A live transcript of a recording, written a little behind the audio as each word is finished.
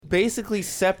basically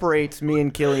separates me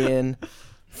and Killian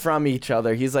from each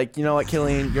other. He's like, you know what,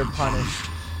 Killian, you're punished.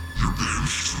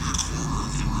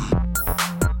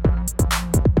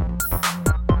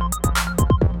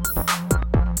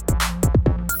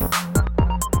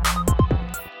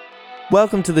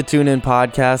 Welcome to the Tune In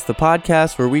Podcast, the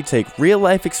podcast where we take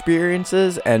real-life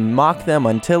experiences and mock them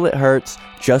until it hurts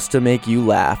just to make you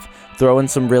laugh. Throw in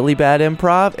some really bad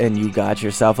improv, and you got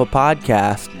yourself a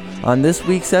podcast. On this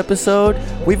week's episode,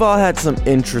 we've all had some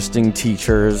interesting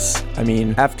teachers. I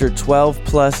mean, after 12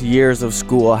 plus years of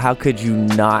school, how could you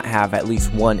not have at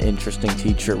least one interesting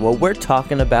teacher? Well, we're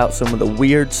talking about some of the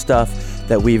weird stuff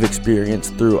that we've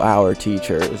experienced through our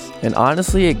teachers. And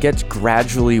honestly, it gets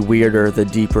gradually weirder the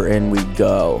deeper in we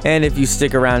go. And if you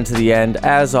stick around to the end,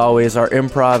 as always, our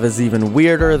improv is even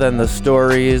weirder than the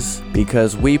stories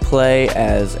because we play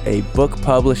as a book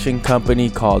publishing company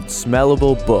called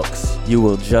Smellable Books. You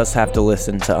will just have to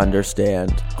listen to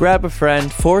understand. Grab a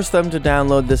friend, force them to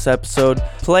download this episode,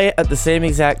 play it at the same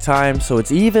exact time so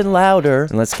it's even louder,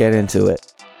 and let's get into it.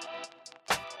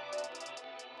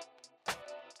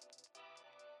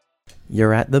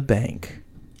 You're at the bank.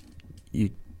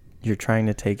 You're trying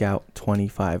to take out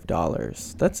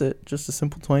 $25. That's it. Just a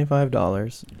simple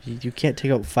 $25. You can't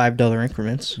take out $5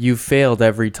 increments. You failed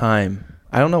every time.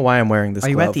 I don't know why I'm wearing this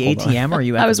glove. Are you at the ATM or are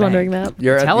you at I was the bank? wondering that.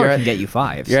 Teller can get you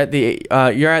fives. You're at the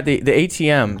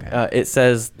ATM. It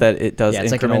says that it does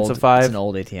increments of 5. It's an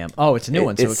old ATM. Oh, it's a new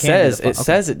one, so it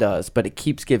says it does, but it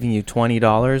keeps giving you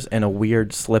 $20 and a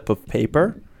weird slip of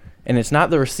paper, and it's not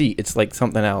the receipt. It's like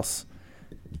something else.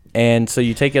 And so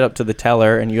you take it up to the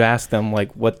teller and you ask them,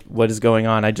 like, what is going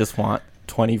on? I just want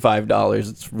 $25.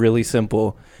 It's really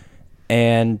simple.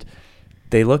 And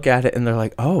they look at it and they're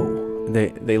like, oh.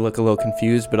 They look a little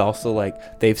confused, but also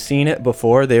like they've seen it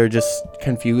before. They were just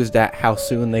confused at how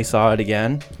soon they saw it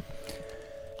again.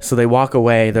 So they walk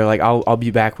away. They're like, I'll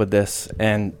be back with this.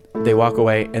 And they walk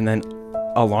away, and then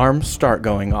alarms start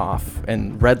going off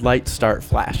and red lights start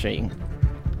flashing.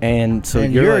 And so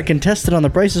you're like, a contestant on The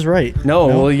Price is Right. No,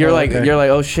 well, you're like, okay. you're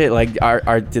like, oh shit, like,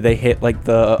 did they hit like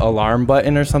the alarm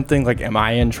button or something? Like, am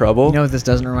I in trouble? You know what this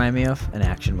doesn't remind me of? An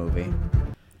action movie.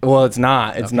 Well, it's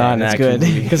not. It's not an action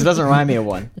movie. Because it doesn't remind me of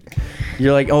one.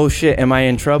 You're like, oh shit, am I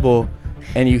in trouble?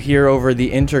 And you hear over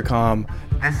the intercom,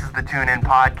 this is the Tune In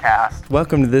Podcast.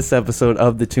 Welcome to this episode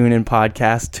of the Tune In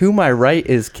Podcast. To my right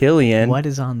is Killian. What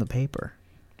is on the paper?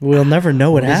 We'll never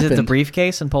know what happened. Is it the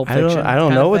briefcase in Pulp Fiction? I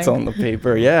don't know what's on the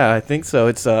paper. Yeah, I think so.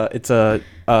 It's a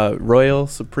Royal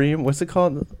Supreme. What's it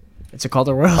called? It's called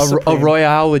a Royal Supreme. A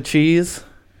Royale with cheese.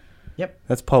 Yep.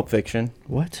 That's Pulp Fiction.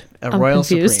 What? A I'm Royal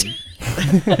confused. Supreme.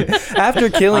 After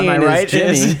Killian right,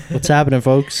 is Jimmy. What's happening,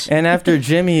 folks? And after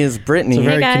Jimmy is Brittany. It's a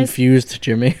very guys. confused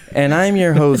Jimmy. And I'm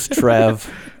your host,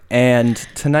 Trev. And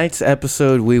tonight's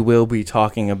episode, we will be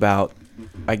talking about,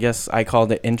 I guess I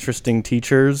called it interesting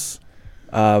teachers,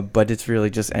 but it's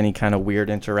really just any kind of weird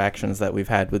interactions that we've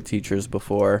had with teachers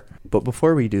before. But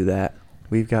before we do that,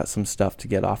 we've got some stuff to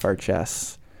get off our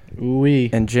chests. Ooh-wee.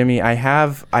 And Jimmy, I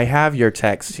have your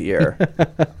text here.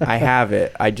 I have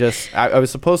it. I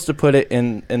was supposed to put it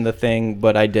in the thing,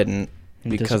 but I didn't.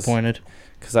 I'm disappointed.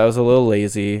 Because I was a little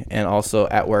lazy and also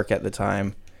at work at the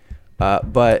time.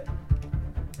 But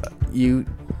you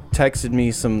texted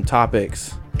me some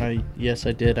topics. Yes,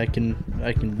 I did. I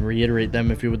can reiterate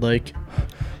them if you would like.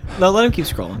 No, let him keep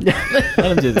scrolling.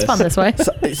 Let him do this. It's fun this way.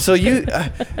 So you...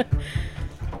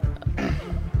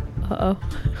 Uh-oh.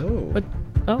 Ooh. What?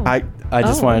 Oh. I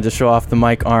just wanted to show off the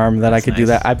mic arm that That's I could do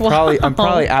nice. that. I'm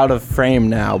probably out of frame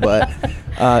now, but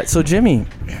so Jimmy,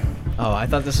 Oh, I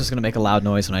thought this was going to make a loud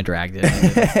noise when I dragged it.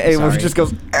 it Sorry. just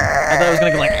goes. I thought it was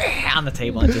going to go like on the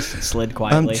table and it just slid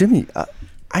quietly. Jimmy,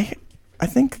 I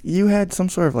think you had some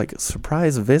sort of like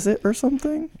surprise visit or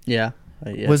something. Yeah.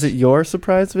 Yes. Was it your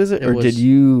surprise visit, It or was. did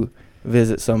you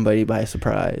visit somebody by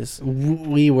surprise?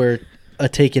 We were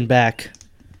taken back.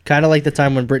 Kind of like the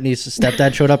time when Brittany's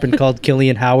stepdad showed up and called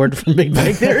Killian Howard from Big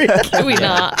Bang Theory. Can we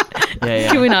not?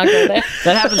 Yeah. Can we not go there?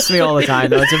 That happens to me all the time,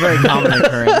 though. It's a very common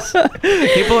occurrence.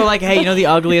 People are like, hey, you know the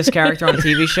ugliest character on a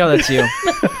TV show? That's you.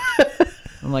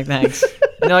 I'm like, thanks.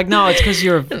 And they're like, no, it's because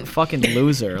you're a fucking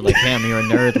loser. Like him, you're a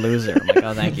nerd loser. I'm like,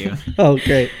 oh, thank you. Oh,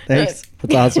 great. Thanks.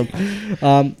 That's awesome.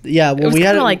 Yeah, well, It was we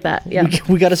had kinda like that, yeah.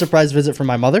 We got a surprise visit from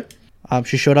my mother.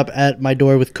 She showed up at my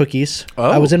door with cookies. Oh,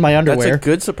 I was in my underwear. That's a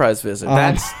good surprise visit.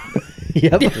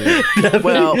 Yep.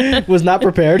 Well, Was not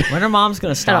prepared. When are mom's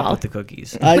gonna stop all. with the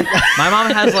cookies? I, My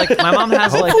mom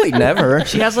has hopefully never.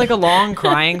 she has like a long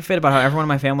crying fit about how everyone in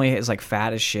my family is like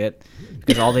fat as shit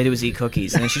because all they do is eat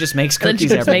cookies, and then she just makes Then she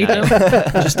cookies just every make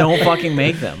night. Just don't fucking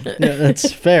make them. yeah,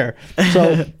 that's fair.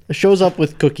 So shows up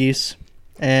with cookies,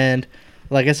 and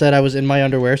like I said, I was in my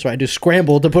underwear, so I just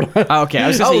scrambled to put on. Oh, okay, I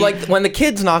was gonna Oh, say, like when the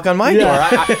kids knock on my Yeah.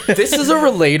 door. This is a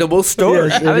relatable story.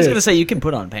 Yes. I was it gonna is. say you can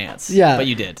put on pants. Yeah. but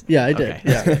you did. Yeah, I did.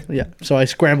 Okay. Yeah. So I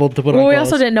scrambled to put Well, on we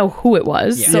clothes. also didn't know who it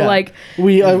was. Yeah. So, Yeah. like,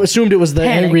 We assumed it was the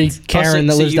Panicked. angry Karen Oh, so-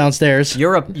 that so lives you- downstairs.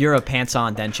 You're a pants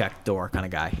on then check door kind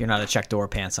of guy. You're not a check door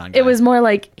pants on guy. it was more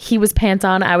like he was pants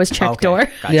on, I was check Okay, door.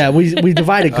 gotcha. Yeah, we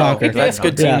divide and Oh, conquer. that's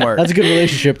good Yeah, teamwork. that's a good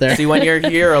relationship there. See, when you're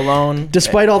here alone,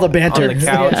 Despite all the on banter. the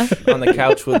couch, on the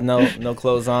couch with no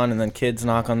clothes on, and then kids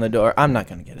knock on the door. I'm not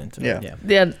gonna get into it.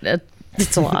 Yeah. Yeah.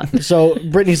 It's a lot. So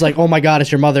Brittany's like, "Oh my God,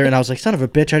 it's your mother," and I was like, "Son of a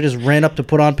bitch! I just ran up to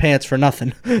put on pants for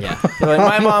nothing." Yeah. Like,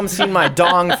 my mom's seen my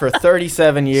dong for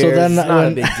 37 years. So then it's not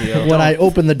when, a big deal. when I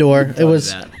opened the door, it do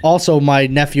was that. also my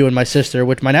nephew and my sister.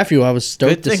 Which my nephew I was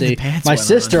stoked Good to thing the see. pants My went on.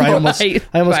 sister, I almost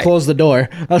Right. closed the door.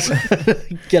 I was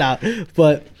get out.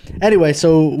 But anyway,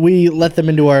 so we let them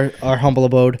into our humble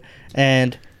abode,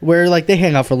 and we're like, they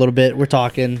hang out for a little bit. We're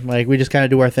talking, like we just kind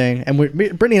of do our thing, and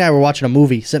Brittany and I were watching a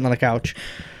movie, sitting on the couch.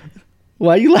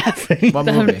 Why are you laughing? What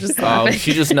I'm movie? just Oh, laughing.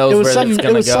 she just knows It was where some. it's It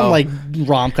gonna was go. some like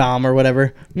rom-com or whatever.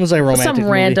 It was like a romantic. Some movie.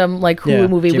 random like Hulu Yeah.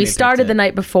 movie. Jimmy We picked started it. the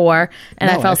night before,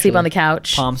 and No, I fell asleep actually. on the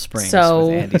couch. Palm Springs So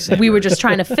with Andy Samberg. we were just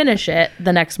trying to finish it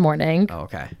the next morning. Oh,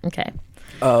 okay. Okay.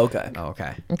 Oh, okay. Oh,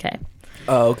 okay. Okay.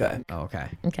 Oh, okay. Oh, okay.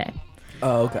 Okay.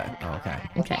 Oh, okay. Oh, okay.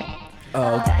 Okay.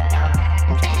 Oh, okay.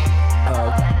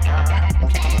 Oh, okay.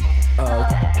 Oh,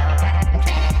 okay.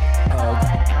 Oh,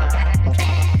 okay.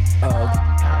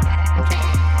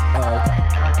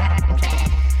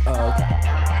 Oh,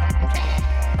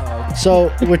 okay.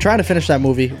 So we're trying to finish that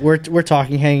movie. We're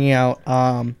talking, hanging out.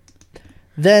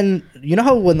 Then you know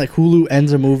how when like Hulu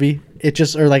ends a movie, it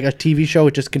just or like a TV show,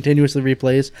 it just continuously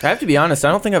replays. I have to be honest.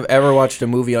 I don't think I've ever watched a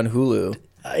movie on Hulu.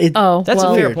 Oh, That's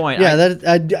well, a fair point. Yeah,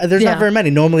 I- there's Yeah. not very many.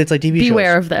 Normally, it's like TV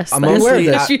beware shows. of this. I'm That is- mostly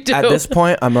Yes, you at, do. at this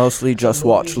point. I mostly just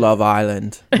watch Love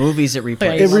Island. movies that replay.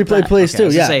 Yeah, It you want that. plays Okay, I too.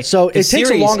 was Yeah. gonna say, So the it takes a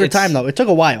series, longer it's- time though. It took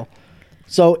a while.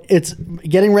 So it's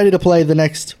getting ready to play the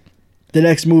next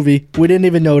movie. We didn't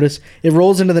even notice. It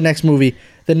rolls into the next movie.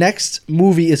 The next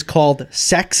movie is called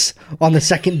Sex on the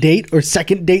Second Date or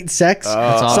Second Date Sex,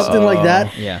 awesome. something like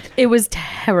that. Yeah. It was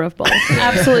terrible,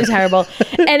 absolutely terrible.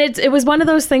 And it was one of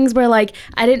those things where like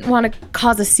I didn't want to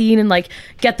cause a scene and like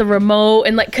get the remote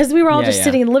and like because we were all Yeah, just yeah.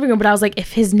 sitting in the living room. But I was like,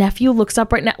 if his nephew looks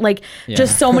up right now, like Yeah.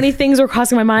 just so many things were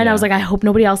crossing my mind. Yeah. I was like, I hope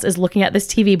nobody else is looking at this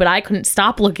TV, but I couldn't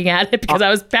stop looking at it because I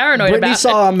was paranoid Brittany about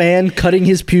saw a man cutting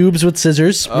his pubes with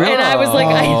scissors. it. And I was like,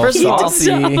 I First of all,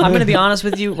 saucy. I'm gonna be honest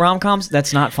with you. Rom-coms,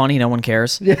 that's not funny. No one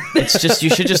cares. It's just you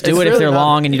should just do it if really they're not.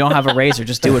 long and you don't have a razor.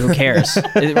 Just do it. Who cares?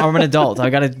 I'm an adult. I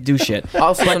gotta do shit.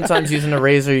 Also, sometimes using a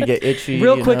razor, you get itchy.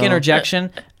 Real you quick know?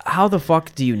 interjection. How the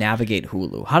fuck do you navigate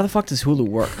Hulu? How the fuck does Hulu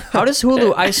work? How does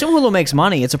Hulu? I assume Hulu makes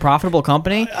money. It's a profitable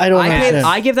company. I don't understand.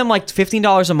 I give them like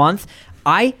 $15 a month.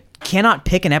 I cannot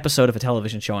pick an episode of a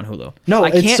television show on Hulu. No, I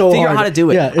it's can't so figure out hard. how to do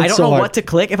it. Yeah, it's I don't so know hard. what to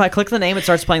click. If I click the name, it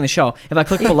starts playing the show. If I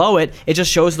click below it, it just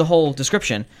shows the whole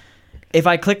description. If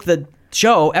I click the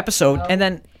show episode and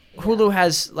then Hulu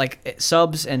has like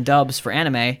subs and dubs for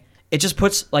anime. It just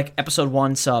puts like episode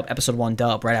 1 sub, episode 1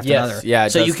 dub right after Yes, another. yeah,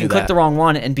 it so does you can do click that. the wrong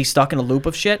one and be stuck in a loop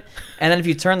of shit. And then if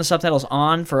you turn the subtitles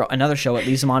on for another show, it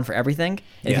leaves them on for everything.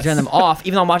 And if you turn them off,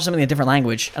 even though I'm watching something in a different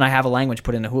language and I have a language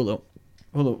put into Hulu,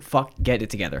 fuck, get it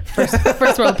together.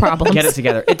 first world problems. Get it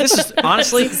together. This is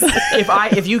honestly,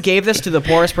 if you gave this to the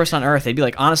poorest person on earth, they'd be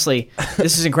like, honestly,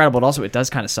 this is incredible. But also, it does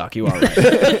kind of suck. You are right.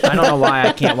 I don't know why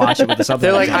I can't watch it with the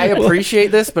They're subtitles. like, I appreciate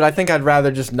this, but I think I'd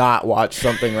rather just not watch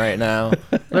something right now.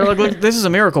 They're like, look, this is a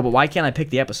miracle, but why can't I pick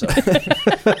the episode?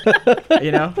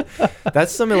 You know?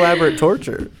 That's some elaborate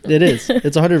torture. It is.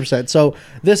 It's 100%. So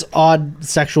this odd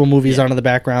sexual movie is on in the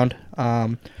background.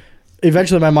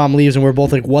 Eventually, my mom leaves, and we're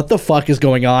both like, "What the fuck is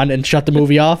going on?" and shut the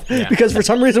movie off because for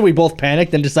some reason we both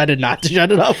panicked and decided not to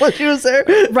shut it off while she was there.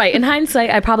 Right. In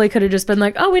hindsight, I probably could have just been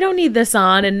like, oh, we don't need this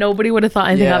on, and nobody would have thought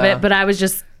anything of Yeah. it. But I was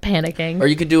just panicking. Or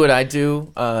you could do what I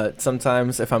do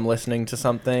sometimes if I'm listening to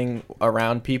something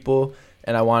around people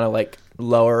and I want to like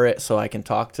lower it so I can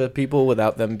talk to people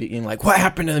without them being like, what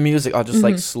happened to the music? I'll just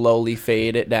like slowly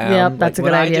fade it down. Yep, that's a What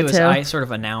good I idea do is too. I sort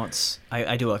of announce,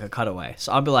 I do like a cutaway.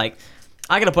 So I'll be like,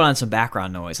 I gotta put on some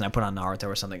background noise, and I put on Naruto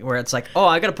or something, where it's like, oh,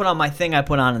 I gotta put on my thing I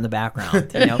put on in the background.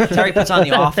 You know, Terry puts on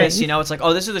The Office. You know, it's like,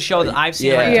 oh, this is the show that I've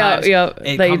seen. Yeah. 100 Yeah, times. yeah,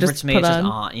 It that you comforts just me. put It's just on.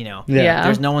 on. You know, Yeah.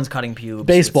 There's no one's cutting pubes.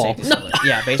 Baseball. It's safe to say.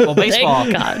 Yeah, baseball.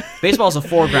 Baseball. God. Baseball is a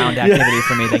foreground activity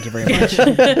for me. Thank you very much.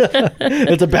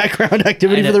 It's a background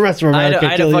activity I for had the a- rest of I had America. a-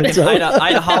 I had a Killian, fucking- so- I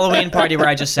had a Halloween party where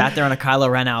I just sat there in a Kylo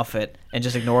Ren outfit and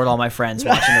just ignored all my friends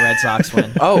watching the Red Sox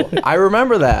win. Oh, I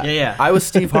remember that. Yeah. I was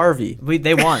Steve Harvey.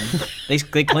 They won.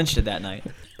 They clinched it that night.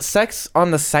 Sex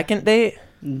on the second date?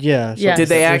 Yeah. Yes. Did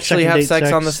they their actually second have date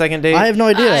sex on the second date? I have no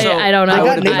idea. I don't know. They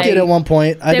got would- naked at one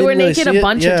point. I They didn't were really naked see a it.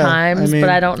 bunch of Yeah, times, but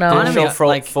I don't know. Did it Honestly, show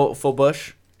like- full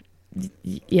bush?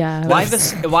 Yeah. Why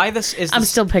this is I'm this,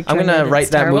 still I'm picturing. gonna it. write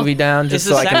It's that terrible. movie down just is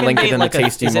so the I can second link it date in the like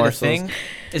tasty is it a morsels. thing?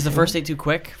 Is the first date too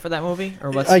quick for that movie,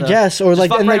 or what's? I the- guess, or just like,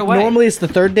 fuck and right like away. normally it's the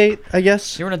third date. I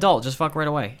guess. You're an adult. Just fuck right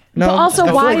away. No, But also, I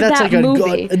feel why like that's that like a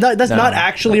movie? That's No. not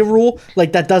actually a rule.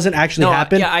 Like that doesn't actually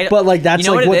happen. yeah, but like that's you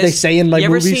know like it what they is? say in like you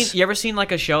ever movies. you ever seen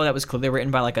like a show that was clearly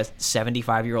written by like a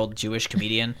 75-year-old Jewish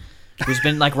comedian who's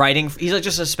been like writing? He's like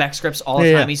just a spec scripts all the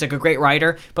Yeah, time. yeah. He's like a great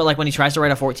writer, but like when he tries to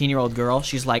write a 14-year-old girl,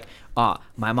 she's like,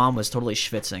 my mom was totally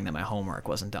schwitzing that my homework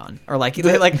wasn't done, or like they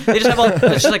just have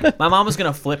it's just like my mom was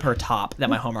gonna flip her top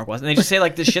that my homework wasn't. They just say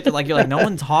like this shit that like you're like no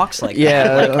one talks like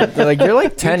that. Yeah, like you're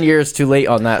like 10 years too late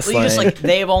on that Well, you just slang. like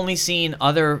they have only seen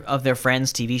other of their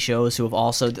friends' TV shows who have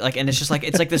also like, and it's just like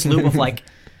it's like this loop of like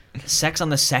sex on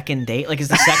the second date. Like, is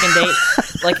the second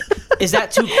date like is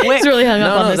that too quick? He's really hung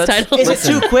up No, on this that's- title. Is it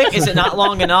too quick? Is it not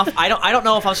long enough? I don't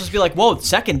know if I'm supposed to be like, whoa,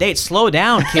 second date, slow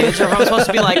down, kids, or if I'm supposed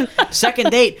to be like,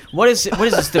 second date, what is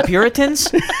this? The Puritans?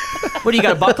 What do you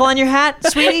got? A buckle on your hat,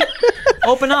 sweetie?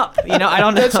 Open up. You know, I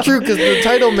don't know. That's true because the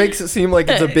title makes it seem like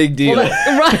it's a big deal.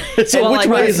 Right. So well, which like,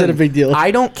 way is it a big deal? I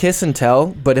don't kiss and tell,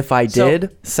 but if I So-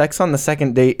 did, sex on the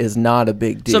second date is not a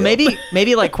big deal. So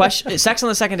maybe like question sex on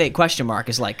the second date question mark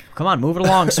is like, come on, move it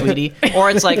along, sweetie. Or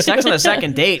it's like sex on the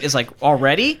second date is like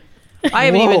already. I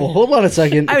haven't Whoa, even hold on a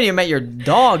second. I haven't even met your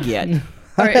dog yet.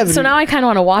 All right, so now I kind of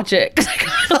want to watch it. 'cause I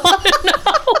kind of want to know.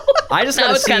 I just Now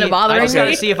gotta it's see. kinda I bothering just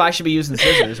gotta me. see if I should be using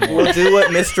scissors more. we'll do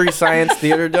what Mystery Science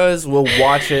Theater does. We'll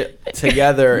watch it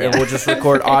together, and Yeah. we'll just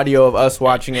record audio of us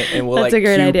watching it, and we'll That's like a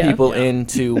great cue idea. people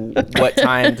into what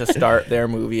time to start their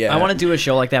movie at. I want to do a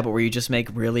show like that, but where you just make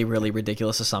really, really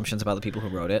ridiculous assumptions about the people who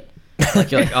wrote it. Like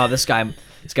you're like, oh, this guy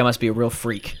must be a real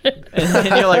freak, and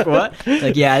then you're like, what?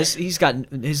 Like, yeah,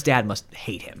 his dad must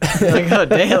hate him. You're like, oh,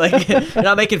 damn, like you're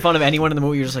not making fun of anyone in the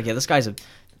movie. You're just like, yeah, this guy's a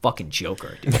fucking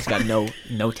joker. Dude. He's got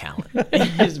no talent.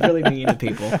 He's really mean to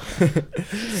people.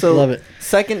 So Love it.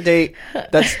 second date,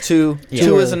 that's 2. Yeah.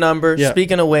 2 is a number. Yeah.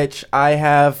 Speaking of which, I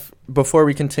have, before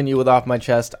we continue with Off My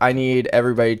Chest, I need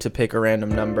everybody to pick a random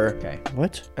number, Okay.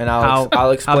 What? and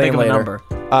I'll explain how big later.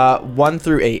 of a number? 1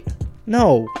 through 8.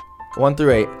 No, 1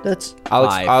 through 8. that's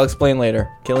Five. I'll explain later.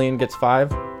 Killian gets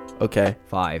 5. Okay.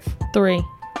 5. 3.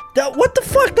 what the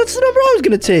fuck? That's the number I was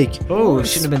gonna take. Oh,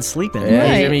 shouldn't have been sleeping. Yeah,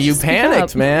 Right. Jimmy, you Speak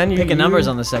panicked, up. man. You, Picking you- numbers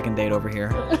on the second date over here.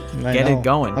 I Get know. it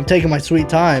going. I'm taking my sweet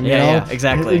time. Yeah, you know? yeah,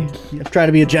 exactly. I'm trying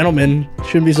to be a gentleman.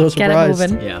 Shouldn't be so Get it surprised.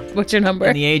 moving. Yeah. What's your number?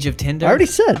 In the age of Tinder. I already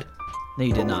said. No,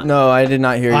 you did not. No, I did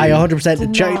not hear you. I 100%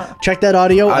 Did check not. check that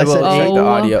audio. I will said check eight. the Oh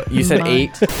audio. You said my.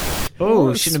 8.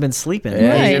 Oh, shouldn't have been sleeping. Yeah,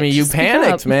 Right. Jimmy, you Speak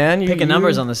panicked, up. man. You, Picking you-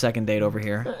 numbers on the second date over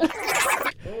here.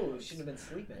 Oh, shouldn't have been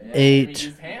sleeping.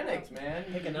 8. panicked, man.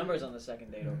 Picking numbers on the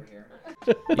second date over here.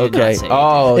 Okay.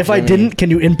 Oh, If I Jimmy. didn't, can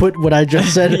you input what I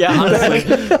just said? Yeah, honestly,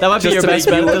 that might be Just your to best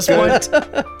make bet you at this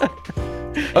look point.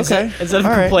 Okay. Instead of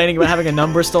All right. complaining about having a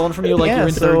number stolen from you like Yeah, you're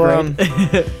in so, third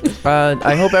grade.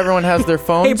 I hope everyone has their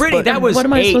phones. Hey, Brittany, but- that was What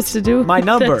am I 8, supposed to do My with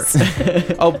number.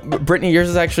 this? Oh, Brittany, yours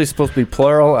is actually supposed to be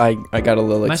plural. I got a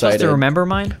little Am I excited. supposed to remember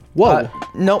mine? Whoa.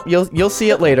 Nope. You'll see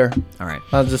it later. All right.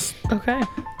 I'll just Okay.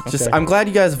 Okay. I'm glad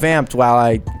you guys vamped while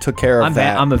I took care of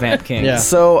that. I'm a vamp king. Yeah.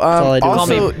 So all I do.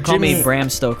 also, Call me Jimmy, Bram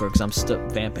Stoker because I'm still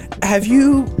vamping. have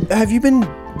you been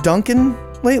dunking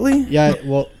lately? Yeah,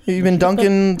 well, Have you been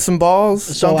dunking some balls?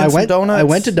 so dunking I some went. donuts? I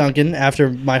went to Dunkin' after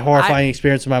my horrifying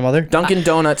experience with my mother. Dunkin'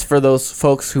 Donuts for those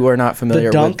folks who are not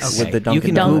familiar Dunks. with the Dunkin' you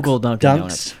can Donuts. Google Dunkin' Dunks.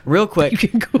 Donuts real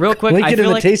quick. Real quick. Link I it in feel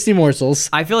the like tasty morsels.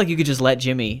 I feel like you could just let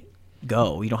Jimmy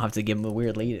go. You don't have to give him a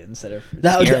weird lead instead of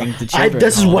That, scaring the children.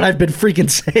 this is home. what I've been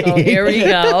freaking saying. Oh, here we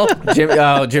go.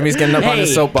 Jimmy's getting up on the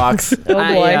Hey. soapbox. Oh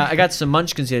boy. I got some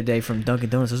munchkins the other day from Dunkin'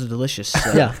 Donuts. Those are delicious.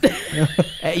 So. Yeah.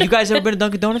 You guys ever been to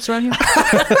Dunkin' Donuts around here?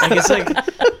 Like it's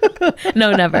like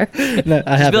No, never. No,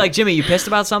 I have. be like Jimmy, you pissed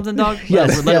about something, dog?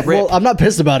 Yes. Let Yeah, it rip. well, I'm not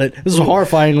pissed about it. This is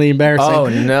horrifyingly embarrassing. Oh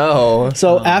no!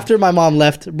 So after my mom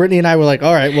left, Brittany and I were like,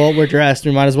 "All right, well, we're dressed.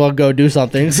 We might as well go do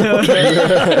something." So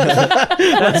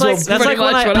that's like pretty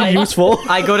when much what I, I- useful.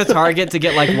 I go to Target to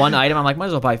get like one item. I'm like, might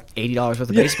as well buy $80 worth of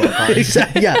baseball cards.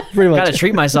 Exactly. Yeah, pretty much. Got to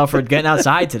treat myself for getting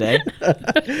outside today.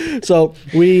 So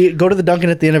we go to the Dunkin'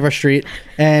 at the end of our street,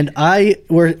 and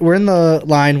we're in the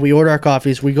line. We order our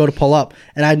coffees. We go to pull up,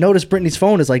 and I noticed Brittany's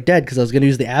phone is like dead because I was going to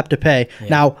use the app to pay.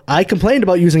 Now I complained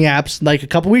about using apps like a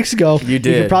couple weeks ago. You You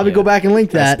did, could probably go back and link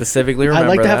I that. specifically I'd remember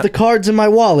like to have that. the cards in my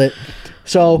wallet.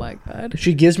 So Oh my God.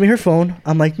 she gives me her phone.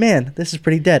 I'm like, man, this is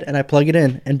pretty dead. And I plug it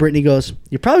in. And Brittany goes,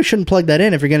 you probably shouldn't plug that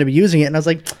in if you're going to be using it. And I was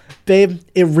like, babe,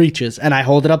 it reaches. And I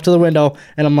hold it up to the window,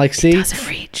 and I'm like, see? Doesn't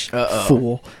reach.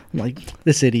 Fool. I'm like,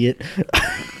 this idiot.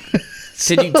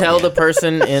 Did you tell the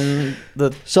person in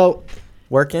the So,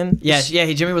 working? Yeah,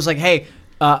 Jimmy was like, hey,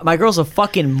 my girl's a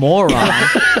fucking moron.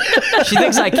 She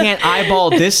thinks I can't eyeball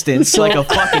distance like a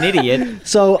fucking idiot.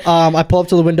 so I pull up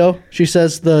to the window. She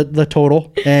says the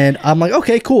total, and I'm like,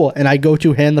 okay, cool. And I go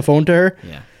to hand the phone to her.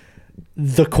 Yeah.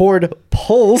 The cord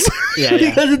pulls Yeah.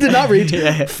 because it did not reach.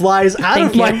 Yeah. Flies out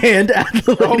Thank of my you. hand at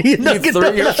the lady in You Dunkin'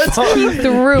 threw your Donuts. phone.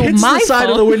 Through Hits my the side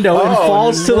phone of the window and Oh,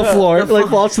 falls to the no. floor, like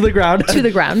falls to the ground. to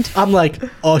the ground. I'm like,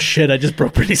 oh shit, I just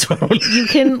broke Brittany's phone. You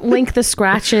can link the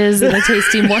scratches and the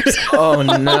tasty morsel. Oh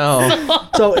no.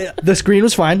 So the screen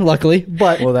was fine, luckily.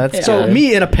 But Well, that's so good.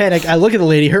 me in a panic, I look at the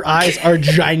lady. Her eyes are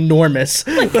ginormous.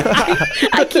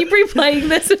 I keep replaying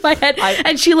this in my head,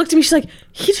 and she looked at me. She's like,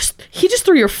 "He just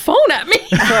threw your phone at me."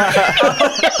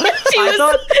 She was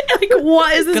like,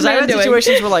 "What is this Because I man had doing?"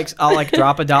 situations where like I'll like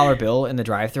drop a $1 bill in the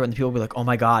drive-thru and the people will be like, "Oh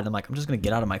my god!" And I'm like, "I'm just gonna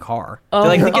get out of my car." Oh, they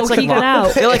like think it's like he got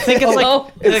out. They like think it's like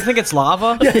Oh. they like think it's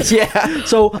lava. Yeah.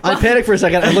 So I panic for a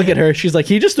second. I look at her. She's like,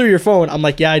 he just threw your phone. I'm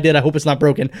like, yeah, I did. I hope it's not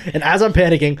broken. And as I'm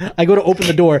panicking, I go to open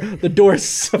the door. The door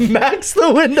smacks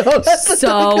the window. That's the So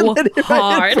Dunkin' lady right in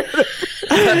hard. front of me.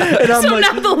 And I'm So like,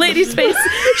 now the lady's face,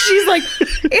 she's like,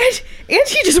 and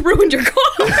he just ruined your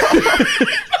car.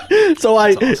 so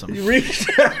I awesome. reach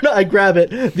down, I grab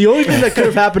it. The only thing that could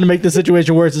have happened to make the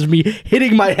situation worse is me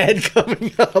hitting my head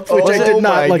coming up, which I did not,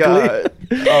 my luckily. God.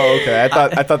 Oh, okay.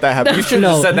 I thought that happened. You should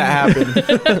have No. said that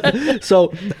happened.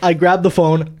 So I grab the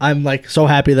phone. I'm like so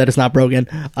happy that it's not broken.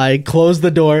 I close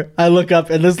the door. I look up,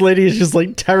 and this lady is just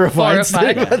like terrified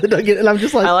Horrified. sitting by the Dunkin', and I'm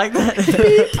just like, I like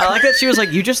that. I like that she was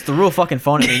like, "You just threw a fucking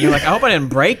phone at me." And you're like, "I hope I didn't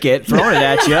break it, throwing it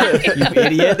at you, you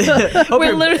idiot." Hope We're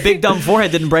your literally- big dumb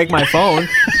forehead didn't break my phone.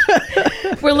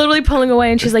 We're literally pulling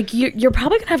away, and she's like, "You're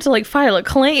probably gonna have to like file a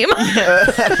claim."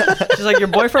 She's like, "Your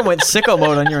boyfriend went sicko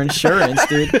mode on your insurance,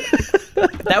 dude."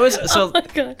 That was so. Oh my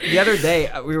God. The other day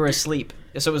we were asleep.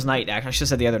 So it was night. Actually, I should have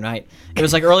said the other night. It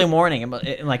was like early morning, and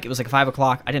it was like 5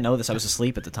 o'clock. I didn't know this. I was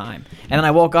asleep at the time, and then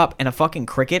I woke up, and a fucking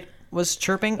cricket was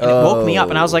chirping, and it woke me up,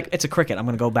 and I was like, "It's a cricket. I'm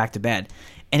gonna go back to bed."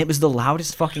 And it was the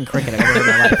loudest fucking cricket I've ever heard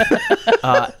in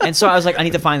my life. And so I was like, I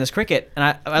need to find this cricket. And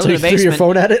I live so in you a threw basement. your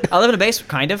phone at it? I live in a basement,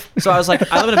 kind of. So I was like,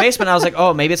 I live in a basement. And I was like,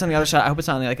 oh, maybe it's on the other side. I hope it's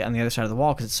not on the other side of the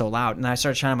wall because it's so loud. And I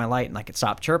started shining my light, and like it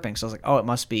stopped chirping. So I was like, oh, it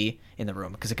must be in the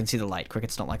room because it can see the light.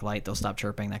 Crickets don't like light; they'll stop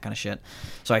chirping, that kind of shit.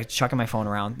 So I chucking my phone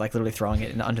around, like literally throwing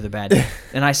it under the bed,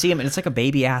 and I see him, and it's like a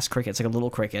baby ass cricket. It's like a little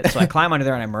cricket. So I climb under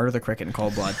there and I murder the cricket in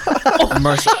cold blood.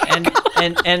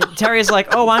 And Terry's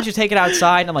like, oh, why don't you take it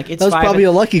outside? And I'm like, it's that was 5. probably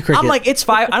a lucky cricket. I'm like, it's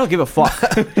 5. I don't give a fuck.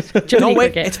 Don't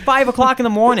wait. cricket. It's 5 o'clock in the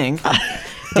morning.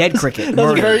 Dead cricket. that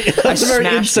was a Murdered. very, that was a very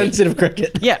smashed it. insensitive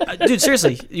cricket. Yeah, dude,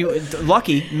 seriously, you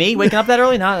lucky me waking up that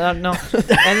early? No. And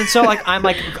then so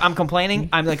I'm complaining.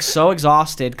 I'm like so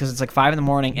exhausted because it's like 5 in the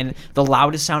morning, and the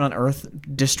loudest sound on earth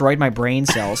destroyed my brain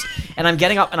cells. And I'm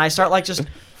getting up, and I start like just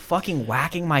fucking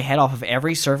whacking my head off of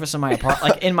every surface in my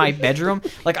apartment, like in my bedroom.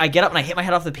 Like I get up and I hit my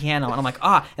head off the piano, and I'm like,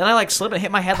 and I like slip and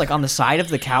hit my head like on the side of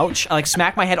the couch. I like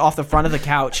smack my head off the front of the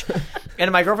couch, and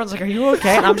my girlfriend's like, "Are you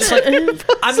okay?" And I'm just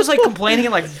like complaining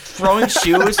and like throwing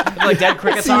shoes, like dead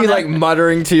crickets See on you them. like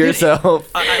muttering to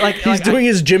yourself. He's doing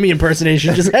his Jimmy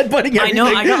impersonation, just headbutting everything. I know.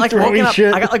 I got like throwing woken up.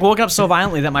 shit. I got like woken up so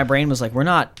violently that my brain was like, You're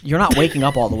not waking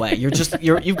up all the way.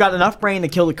 You've got enough brain to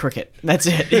kill the cricket. That's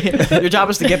it. Your job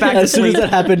is to get back to As soon sleep. as that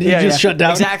happened, you just shut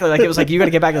down. Exactly. Like it was like you got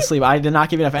to get back to sleep. I did not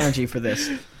give you enough energy for this.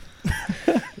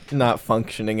 Not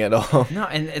functioning at all. No,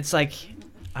 and it's like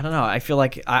I don't know. I feel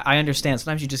like I understand.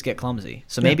 Sometimes you just get clumsy.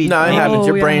 So maybe No, it happens.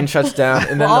 Your yeah. brain shuts down,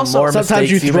 and then Well, the also, more Sometimes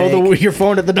you mistakes throw make. your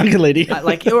phone at the Dunkin' lady.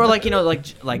 like or like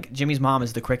like Jimmy's mom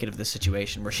is the cricket of this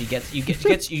situation where she gets you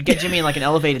get Jimmy in like an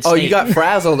elevated state. Oh, you got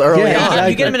frazzled early Yeah, on. exactly.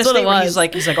 You get him in a That's what state it where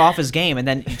was. he's like off his game, and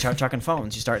then you start chucking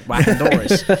phones. You start whacking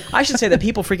doors. I should say that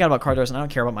people freak out about car doors, and I don't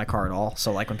care about my car at all.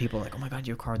 So like when people are like, "Oh my god,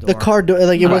 your car door." The car door,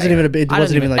 like it wasn't even a bit. It I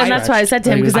wasn't didn't even even- like. And that's why I said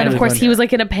to him, because then of course he was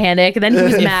like in a panic, and then he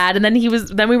was mad, and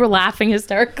then we were laughing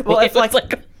hysterically. Well, It was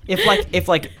if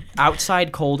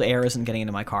outside cold air isn't getting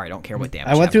into my car, I don't care what damage.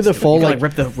 I went through happens the to it. full, You can, like,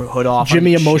 rip the hood off.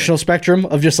 Jimmy on emotional shit. spectrum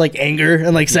of just like anger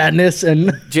and like sadness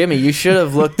and Jimmy, you should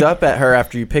have looked up at her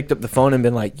after you picked up the phone and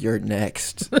been like, "You're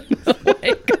next."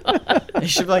 You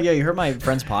should be like, "Yo, you heard my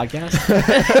friend's podcast?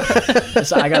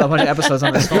 So I got a bunch of episodes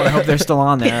on this phone. I hope they're still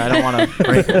on there. I don't want to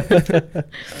break them.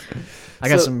 I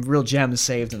got So- some real gems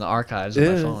saved in the archives of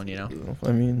my Yeah. phone. You know,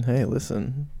 I mean, hey,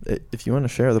 listen. If you want to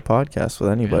share the podcast with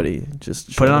anybody,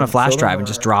 just put it show on a them- flash show drive them and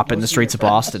just drop it in the streets of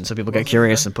Boston so people get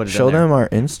curious and put it Show in there. them our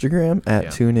Instagram at Yeah.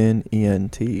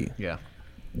 TuneInENT. Yeah.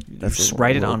 That's just a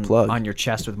write it little plug. on your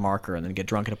chest with marker and then get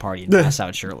drunk at a party and pass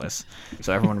out shirtless.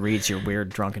 So everyone reads your weird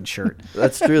drunken shirt.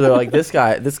 That's true. They're like, this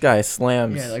guy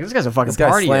slams. Yeah, like this guy's a fucking This guy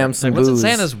party. slams some What's in booze.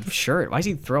 Santa's shirt? Why does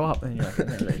he throw up? And you're like,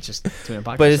 it's just doing a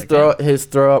podcast. But like, his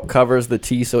throw up covers the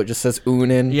T, so it just says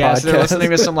Unin yeah, podcast. so they're listening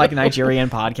to some like Nigerian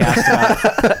podcast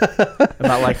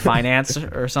about like finance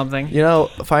or something. You know,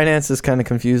 finance is kind of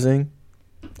confusing,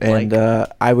 and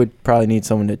I would probably need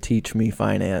someone to teach me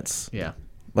finance, Yeah.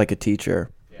 like a teacher.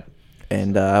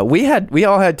 And we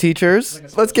all had teachers.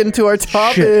 Let's get into our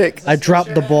topic. Shit, I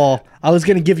dropped the ball. I was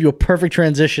gonna give you a perfect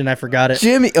transition. I forgot it.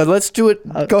 Jimmy, let's do it.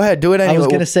 Go ahead, do it anyway. I was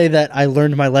gonna say that I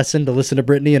learned my lesson to listen to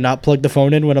Brittany and not plug the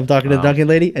phone in when I'm talking to the Dunkin'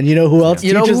 lady. And you know who else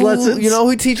teaches lessons? You know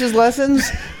who teaches lessons?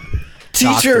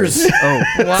 Teachers. Oh,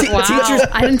 Wow. Teachers.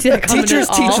 I didn't see that coming Teachers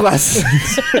at teach all.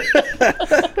 lessons.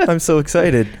 I'm so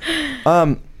excited.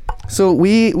 So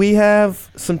we have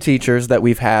some teachers that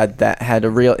we've had that had a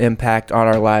real impact on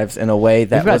our lives in a way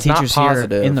that We've got was not teachers here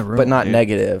positive, in the room, but not dude.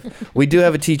 negative. We do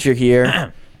have a teacher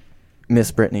here,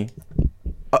 Miss Brittany.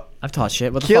 I've taught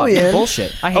shit. What the Killian. fuck?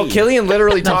 Bullshit. I hate Oh, you. Killian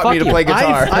literally taught fuck me to you. play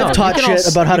guitar. I've No, taught you can shit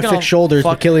all- about how you to can fix all shoulders,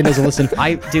 but fuck- Killian doesn't listen.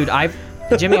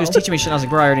 Jimmy was teaching me shit. And I was like,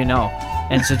 bro, I already know.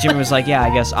 And so Jimmy was like, yeah, I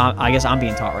guess I'm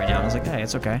being taught right now. And I was like, hey,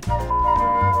 it's okay.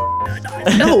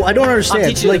 No, I don't understand.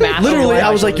 teaching Like the math literally, anyway. I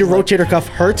was like, your rotator cuff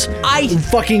hurts. I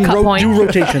fucking Cut point. do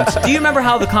rotations. Do you remember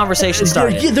how the conversation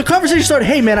started? Yeah, the conversation started,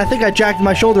 hey man, I think I jacked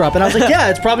my shoulder up. And I was like, yeah,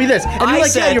 it's probably this. And I you're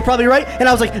like, yeah, said- you're probably right. And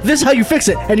I was like, this is how you fix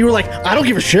it. And you were like, I don't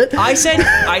give a shit. I said,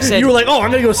 You were like, oh, I'm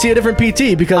going to go see a different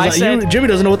PT because I said- Jimmy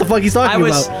doesn't know what the fuck he's I talking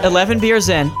was about. 11 beers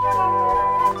in.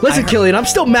 Listen, Killian, I'm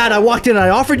still mad. I walked in and I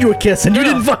offered you a kiss and you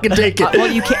didn't fucking take it.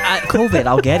 Well, you can't. COVID,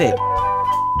 I'll get it.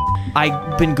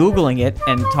 I've been Googling it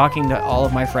and talking to all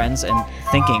of my friends and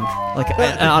thinking, like,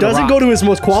 on a Doesn't rock. go to his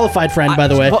most qualified friend, by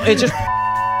the way. Well, it just.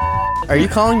 Are you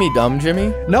calling me dumb,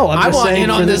 Jimmy? No, I'm I just want saying in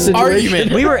for on this situation.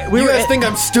 argument. We were You guys think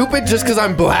I'm stupid just because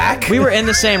I'm black? we were in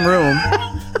the same room.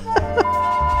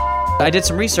 I did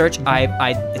some research.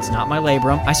 It's not my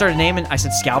labrum. I started naming. I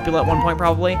said scapula at one point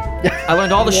probably. I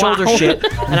learned all the shoulder shit,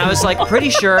 and I was like pretty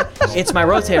sure it's my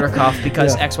rotator cuff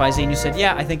because Yeah. X, Y, Z. And you said,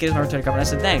 yeah, I think it is my rotator cuff. And I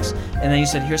said, thanks. And then you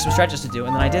said, here's some stretches to do,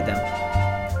 and then I did them.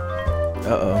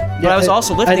 Uh-oh. But I was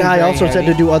also lifting. And I very also said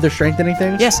heavy. to do other strengthening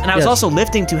things. Yes, and I was also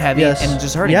lifting too heavy Yes. and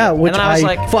just hurting. Yeah, me. which and then I was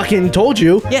like, fucking told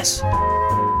you. yes.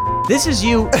 This is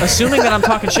you assuming that I'm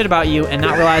talking shit about you and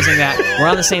not realizing that we're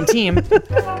on the same team.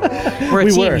 We're a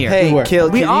We team were. here. Hey, were. Kill,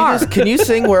 We are. Can you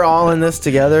sing "We're All in This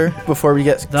Together" before we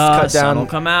get The cut sun will down?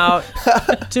 come out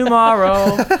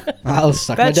tomorrow. I'll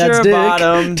suck my Bet dad's your dick.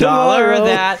 bottom dollar tomorrow.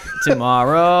 that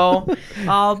tomorrow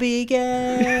I'll be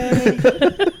gay.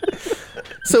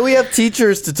 So we have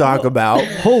teachers to talk about.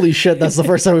 Holy shit, that's the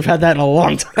first time we've had that in a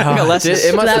long time. We got lessons.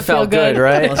 It must that have felt feel good, good?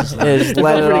 right? Lessons. Just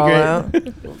let it pretty all great.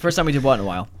 out. First time we did what in a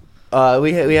while.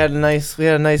 We had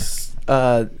a nice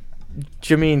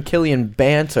Jimmy and Killian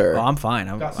banter. Oh, I'm fine.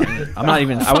 I'm not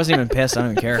even. I wasn't even pissed. I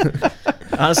don't even care.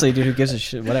 Honestly, dude, who gives a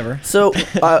shit? Whatever. So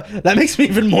That makes me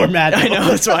even more mad. I know.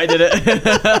 That's why I did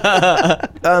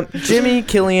it. Jimmy,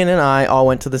 Killian, and I all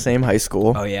went to the same high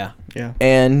school, Oh yeah. Yeah.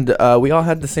 and we all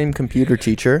had the same computer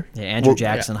teacher. Yeah. Andrew Well,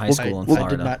 Jackson High well, School in well,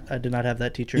 Florida. I did not have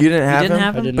that teacher. You didn't have didn't him,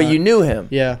 have him? I did but not. you knew him.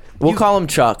 Yeah. We'll call him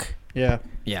Chuck. Yeah.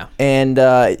 Yeah. And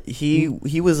he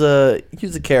was a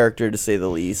character to say the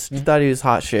least. Thought he was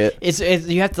hot shit. It's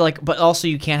you have to like, but also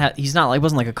you can't have. He's not like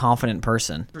wasn't like a confident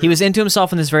person. He was into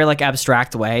himself in this very like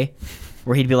abstract way,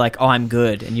 where he'd be like, "Oh, I'm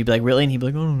good," and you'd be like, "Really?" And he'd be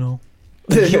like, "I don't know."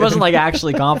 Like, he wasn't like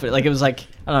actually confident. Like it was like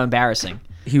I don't know, embarrassing.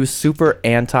 He was super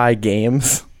anti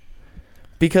games.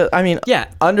 Because I mean, Yeah.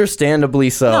 understandably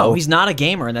so. No, he's not a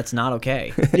gamer, and that's not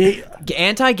okay.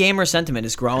 Anti-gamer sentiment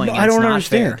is growing. No, and I it's don't not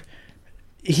understand. fair.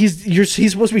 He's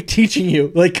supposed to be teaching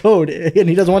you like code, and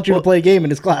he doesn't want you to play a game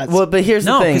in his class. Well, but here's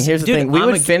No, the thing. 'cause, Here's the dude, thing. We I'm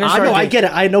would a- finish I our know, I game- get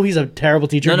it. I know he's a terrible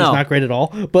teacher. No, and no. He's not great at all.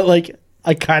 But like,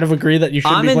 I kind of agree that you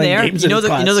shouldn't I'm be in playing there. games You in know his the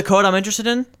class. you know the code I'm interested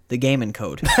in? The gaming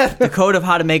code. The code of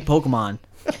how to make Pokemon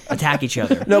attack each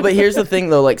other. No, but here's the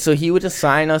thing though. Like, so he would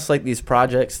assign us like these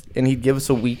projects, and he'd give us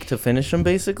a week to finish them,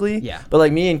 basically. Yeah. But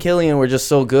like me and Killian were just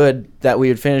so good that we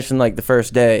would finish in like the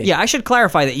first day. Yeah, I should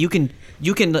clarify that you can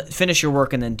finish your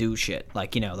work and then do shit.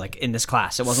 Like, you know, like in this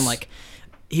class. It wasn't like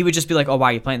he would just be like, "Oh, why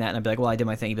are you playing that?" And I'd be like, "Well, I did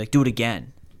my thing." He'd be like, "Do it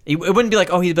again." It wouldn't be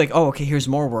like, "Oh," he'd be like, "Oh, okay, here's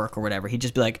more work or whatever." He'd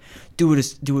just be like, "Do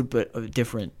it but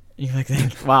different." And you're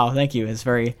like, "Wow, thank you." It's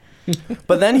very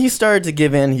But then he started to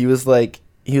give in. He was like,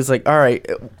 "All right."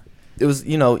 It was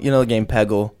you know the game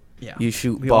Peggle. Yeah. You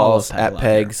shoot We all balls love Peggle at out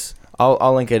pegs.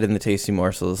 I'll link it in the Tasty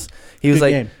Morsels. He was Good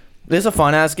like, game. "This is a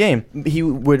fun ass game." He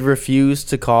would refuse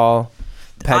to call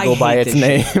Peggle by its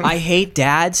name. I hate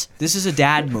dads. This is a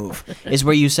dad move. Is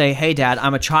where you say, "Hey, Dad,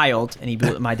 I'm a child,"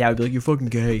 and my dad would be like, "You're fucking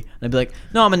gay," and I'd be like,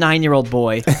 "No, I'm a 9-year-old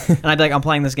boy," and I'd be like, "I'm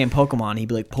playing this game Pokemon." He'd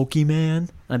be like, "Pokemon," and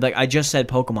I'd be like, "I just said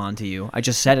Pokemon to you. I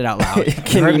just said it out loud.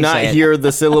 Can you not hear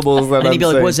the syllables that And I'm he'd be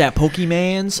like, saying? "What's that,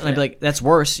 Pokemans?" And I'd be like, "That's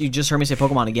worse. You just heard me say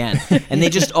Pokemon again." And they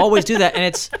just always do that, and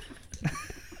it's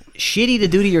shitty to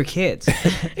do to your kids.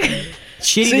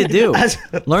 Shitty to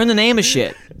do. Learn the name of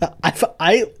shit.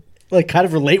 I like kind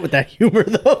of relate with that humor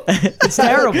though. It's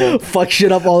terrible. Fuck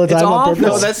shit up all the time on awful.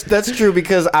 purpose. No, that's true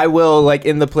because I will, like,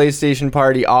 in the PlayStation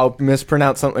party, I'll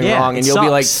mispronounce something Yeah, wrong, and it you'll be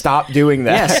like, sucks. "Stop doing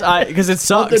that." Yes, because it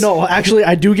sucks. No, actually,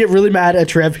 I do get really mad at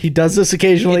Trev. He does this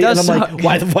occasionally, It does and I'm suck. like,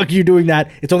 "Why the fuck are you doing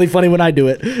that? It's only funny when I do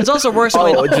it." It's also worse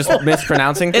Oh, when just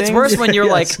mispronouncing things? it's worse when you're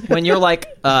Yes.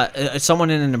 like someone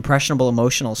in an impressionable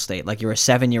emotional state, like you're a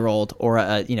 7-year-old or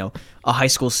a a high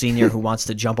school senior who wants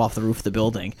to jump off the roof of the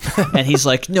building, and he's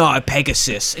like, "No,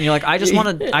 Pegasus," and you're like, I just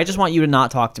want you to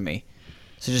not talk to me.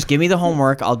 So just give me the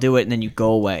homework, I'll do it, and then you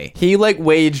go away. He, like,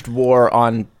 waged war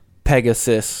on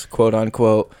Pegasus, quote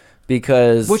unquote,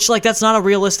 because... Which, like, that's not a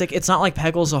realistic. It's not like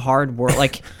Peggle's a hard word.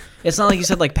 Like, it's not like you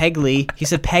said like Pegly. He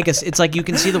said Pegasus. It's like you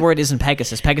can see the word isn't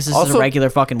Pegasus. Pegasus is Also, a regular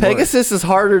fucking word. Pegasus is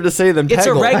harder to say than It's a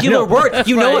Peggle. regular word.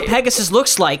 You know what Right. Pegasus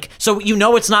looks like, so you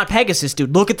know it's not Pegasus,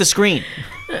 dude. Look at the screen.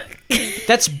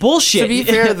 That's bullshit. To be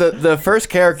fair, the first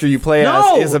character you play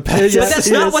No! as is a Pegasus. But that's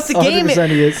he not is. what the game is. 100%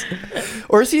 he is.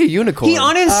 Or is he a unicorn? He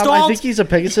uninstalled. I think he's a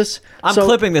Pegasus. I'm So-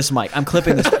 clipping this, Mike. I'm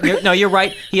clipping this. You're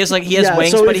right. He has wings,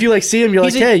 so but if you like see him, you're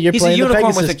like, he's "Hey, you're he's playing a the unicorn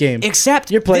Pegasus with a game."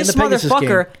 Except You're playing this the Pegasus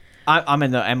motherfucker. game. I'm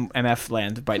in the MF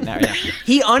land right now. Yeah.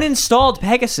 He uninstalled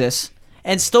Pegasus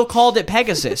and still called it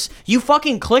Pegasus. You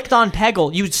fucking clicked on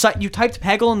Peggle. You typed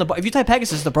Peggle in the... If you type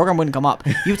Pegasus, the program wouldn't come up.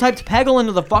 You typed Peggle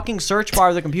into the fucking search bar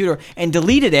of the computer and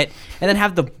deleted it, and then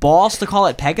have the balls to call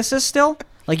it Pegasus still?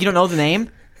 Like, you don't know the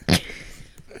name?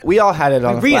 We all had it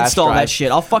on a flash Reinstall drive. that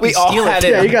shit. I'll fucking We all steal had it.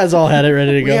 it. Yeah, you guys all had it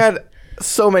ready to We go. had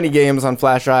so many games on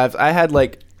flash drives. I had,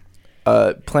 like,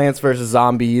 Plants vs.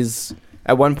 Zombies.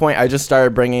 At one point, I just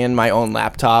started bringing in my own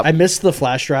laptop. I missed the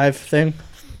flash drive thing.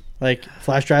 Like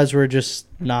flash drives were just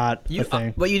not a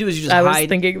thing. What you do is you just I was hide.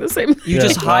 thinking the same. You Yeah.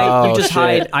 just hide. You Oh, just shit.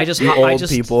 hide. I just. You I old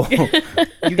just. people.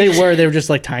 They were just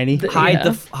like tiny. Yeah.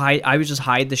 I would just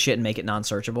hide the shit and make it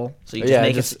non-searchable. So you just Yeah,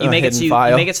 make just it. You a make it so hidden you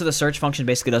file. make it so the search function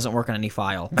basically doesn't work on any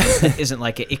file. It isn't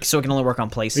like so it can only work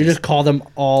on places. You just call them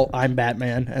all "I'm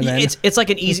Batman," and then It's like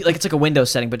an easy it's like a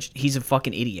Windows setting, but he's a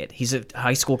fucking idiot. He's a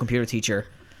high school computer teacher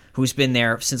who's been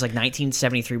there since like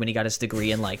 1973 when he got his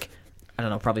degree in like I don't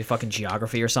know, probably fucking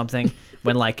geography or something.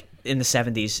 When like in the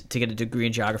 70s to get a degree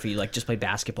in geography, you like just play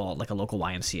basketball at like a local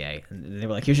YMCA, and they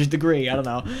were like, "Here's your degree." I don't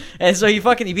know, and so he'd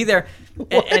be there,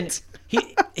 and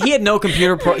he had no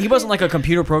computer. He wasn't like a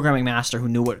computer programming master who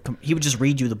knew what he would just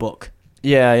read you the book.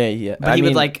 Yeah. But he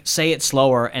would like say it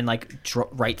slower and like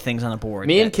write things on a board.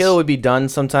 Me and Kill would be done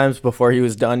sometimes before he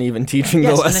was done even teaching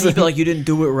Yes, the and lesson. then he'd be like, "You didn't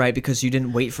do it right because you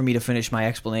didn't wait for me to finish my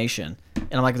explanation."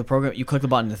 And I'm like, "The program, you click the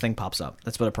button, the thing pops up.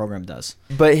 That's what a program does."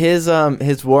 But his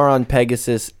war on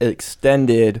Pegasus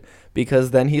extended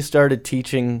because then he started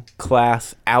teaching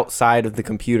class outside of the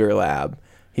computer lab.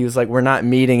 He was like, "We're not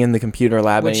meeting in the computer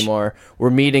lab anymore. We're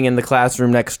meeting in the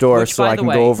classroom next door Which, so by I the can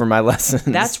way, go over my lessons."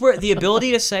 That's where the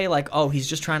ability to say like, "Oh, he's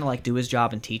just trying to like do his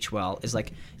job and teach well" is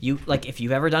like if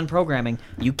you've ever done programming,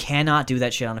 you cannot do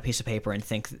that shit on a piece of paper and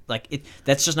think like it.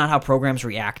 That's just not how programs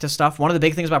react to stuff. One of the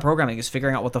big things about programming is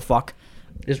figuring out what the fuck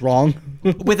is wrong.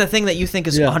 with a thing that you think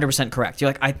is Yeah. 100% correct. You're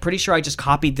like, "I'm pretty sure I just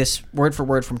copied this word for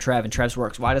word from Trev, and Trev's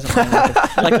works. Why doesn't mine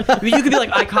work?" Like, you could be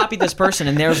like, "I copied this person,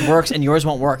 and theirs works, and yours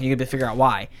won't work," and you could figure out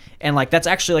why. And like, that's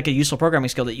actually like a useful programming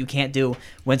skill that you can't do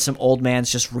when some old man's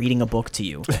just reading a book to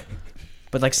you,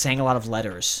 but like saying a lot of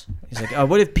letters. He's like, "Oh,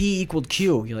 what if P equaled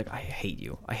Q?" You're like, "I hate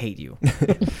you. I hate you."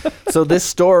 So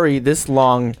this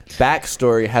long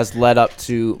backstory has led up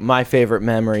to my favorite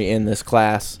memory in this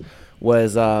class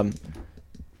was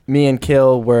me and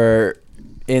Kill were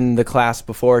in the class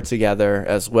before together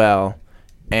as well.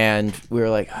 And we were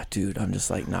like, "Oh, dude, I'm just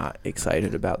like not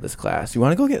excited about this class. You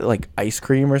want to go get like ice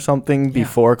cream or something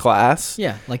before class?"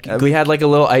 Yeah, like We had like a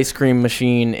little ice cream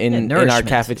machine in our Nourishment,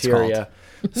 cafeteria.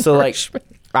 So like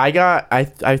I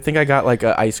think I got like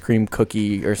an ice cream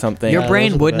cookie or something. your those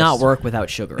brain are the would not best. work without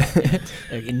sugar.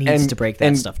 It needs to break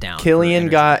that stuff down. for Killian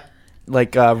energy. got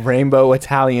like a rainbow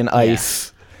Italian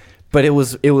ice, but it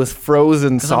was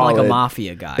frozen 'Cause I'm solid. like a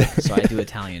mafia guy, so I do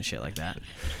Italian shit like that.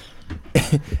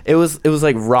 It was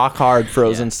like rock hard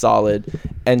frozen solid,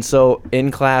 And so in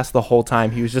class the whole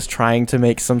time, he was just trying to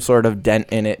make some sort of dent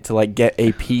in it to like get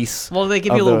a piece. Well, they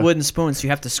give of you a little the- wooden spoon, so you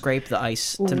have to scrape the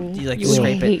ice. You like You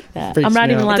scrape hate it. that. Freaks I'm not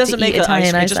me even out. allowed It doesn't to eat make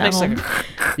Italian ice. It ice just at makes home.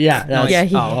 like a Yeah, that's- Yeah,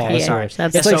 he okay, yeah, sorry.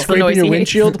 That's it's Yeah, like so- scraping noise your he hates.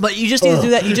 windshield. But you just need to do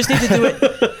that. You just need to do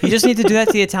it. You just need to do that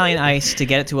to the Italian ice to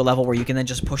get it to a level where you can then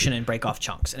just push it and break off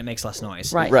chunks, and it makes less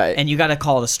noise. Right. Right. And you gotta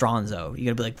call it a stronzo. You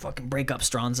gotta be like, fucking break up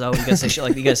stronzo. You gotta say shit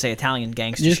like, you gotta say Italian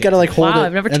gangster. You just shit. gotta like hold Wow, it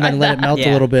I've never and then tried let it that. melt a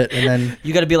Yeah. little bit, and then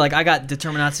You gotta be like, I got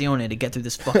determinazione to get through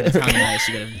this fucking Italian ice.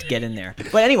 You gotta get in there.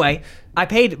 But anyway, I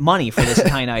paid money for this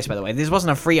Italian ice, by the way. This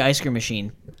wasn't a free ice cream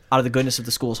machine out of the goodness of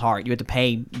the school's heart. You had to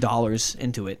pay dollars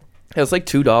into it. It was like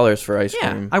 $2 for ice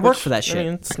Yeah, cream. I worked which, for that shit. I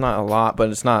mean, it's not a lot, but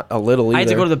it's not a little either. I had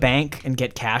to go to the bank and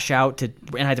get cash out and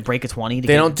I had to break a 20 to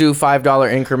They get don't do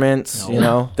 $5 increments, No. you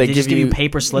know. They just give you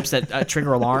paper slips that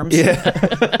trigger alarms.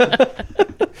 Yeah.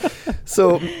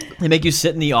 So They make you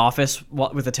sit in the office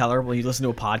with a teller while you listen to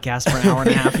a podcast for an hour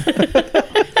and a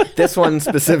half. this one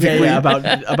specifically. Yeah,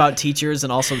 about teachers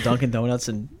and also Dunkin' Donuts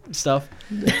and stuff.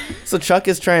 So Chuck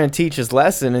is trying to teach his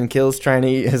lesson, and Kill's trying to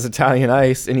eat his Italian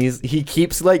ice, and he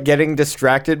keeps like getting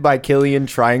distracted by Killian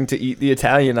trying to eat the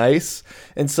Italian ice,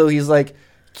 and so he's like,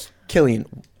 Killian,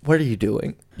 what are you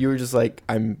doing? You were just like,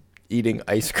 I'm eating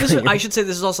ice cream. I should say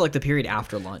this is also like the period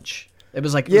after lunch. It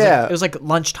was like Yeah. it was like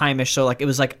lunchtime-ish, so like it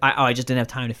was like I just didn't have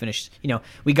time to finish. You know,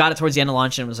 we got it towards the end of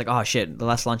lunch and it was like, oh shit,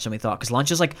 less lunch than we thought, because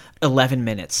lunch is like 11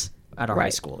 minutes at our high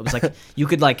school. It was like you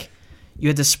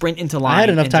had to sprint into line. I had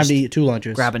enough and time just to eat 2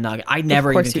 lunches. grab a nugget. I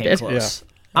never course even you came did. close. Yeah.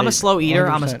 I'm a slow eater.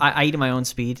 100%. I eat at my own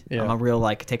speed. Yeah. I'm a real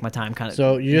like take my time kind of.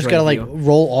 So you just gotta like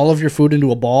roll all of your food into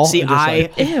a ball. See, and just,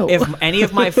 like, Ew. if any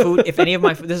of my food,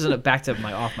 this is back to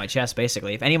off my chest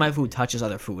basically. If any of my food touches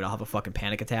other food, I'll have a fucking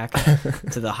panic attack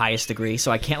to the highest degree.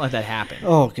 So I can't let that happen.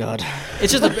 oh god.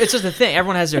 It's just a thing.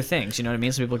 Everyone has their things. You know what I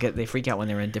mean? Some people they freak out when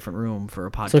they're in a different room for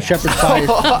a podcast. So shepherd's pie.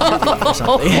 or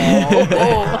something.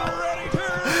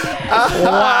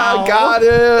 Wow, got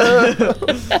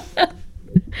it.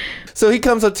 So he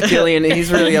comes up to Killian and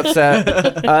he's really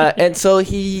upset, and so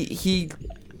he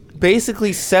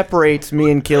basically separates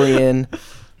me and Killian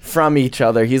from each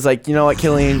other. He's like, you know what,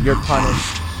 Killian, you're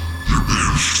punished.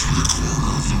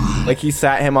 Like he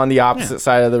sat him on the opposite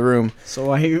side of the room.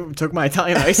 So I took my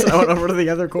Italian ice and I went over to the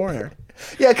other corner.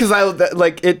 Yeah, because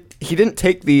he didn't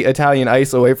take the Italian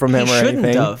ice away from him He or shouldn't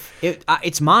anything. have.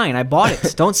 It's mine. I bought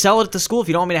it. Don't sell it at the school if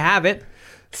you don't want me to have it.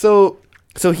 So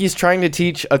he's trying to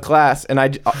teach a class, and I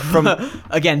from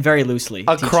Again, very loosely. teach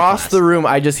a across class. the room,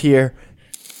 I just hear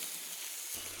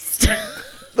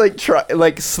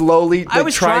slowly, I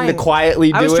was trying to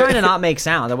quietly do it. I was trying to not make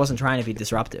sound. I wasn't trying to be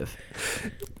disruptive.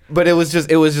 But it was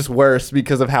just worse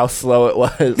because of how slow it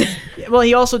was. Well,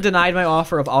 he also denied my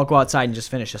offer of I'll go outside and just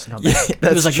finish this and come back. He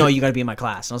that's was like, true. no, you got to be in my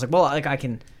class. And I was like, well,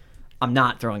 I'm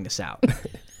not throwing this out.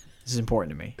 This is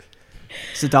important to me.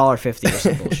 It's $1.50 or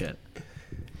some bullshit.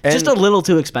 And Just a little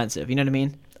too expensive. You know what I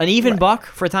mean? An even buck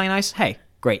for Italian ice. Hey,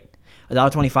 great.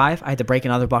 $1.25. I had to break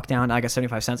another buck down. I got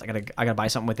 75 cents. I gotta buy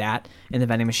something with that in the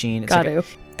vending machine. It's Got like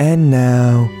to. And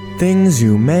now, things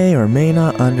you may or may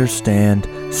not understand,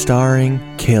 starring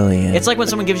Killian. It's like when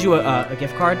someone gives you a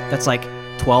gift card that's like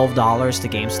 $12 to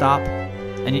GameStop,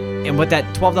 and what that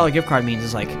 $12 gift card means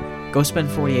is like, go spend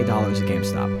 $48 at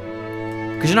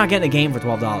GameStop. Because you're not getting a game for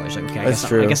 $12. Like, okay, That's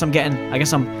true. I guess I'm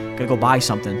gonna go buy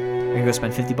something. I'm gonna go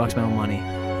spend $50 my own money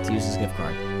to use this gift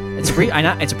card. It's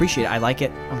appreciated. I like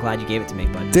it. I'm glad you gave it to me,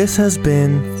 but This has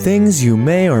been Things You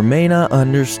May or May Not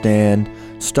Understand,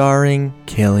 starring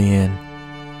Killian.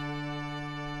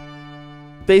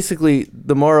 Basically,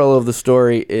 the moral of the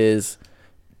story is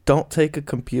don't take a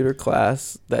computer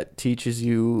class that teaches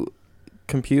you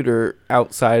computer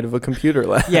outside of a computer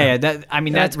lab. yeah, that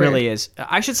That's really is.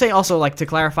 I should say also, like, to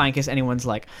clarify in case anyone's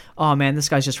like, oh man, this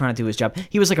guy's just trying to do his job.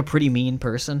 He was like a pretty mean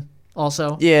person.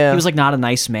 Also, Yeah. he was like not a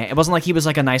nice man. It wasn't like he was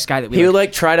like a nice guy that we He would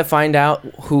like try to find out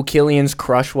who Killian's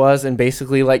crush was and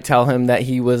basically like tell him that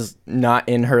he was not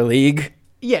in her league.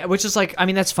 Yeah, which is like, I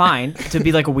mean, that's fine to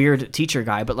be like a weird teacher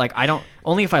guy, but like,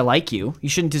 only if I like you. You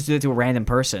shouldn't just do it to a random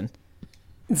person.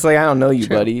 It's like, I don't know you,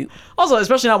 buddy. Also,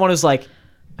 especially not one who's like,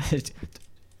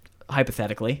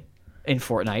 hypothetically, in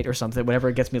Fortnite or something,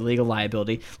 whatever gets me legal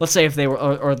liability. Let's say if they were,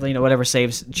 or you know, whatever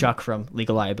saves Chuck from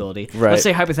legal liability. Right. Let's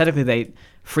say hypothetically they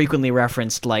frequently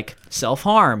referenced like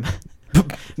self-harm.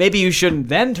 Maybe you shouldn't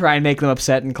then try and make them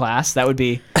upset in class. That would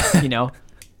be, you know,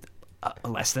 a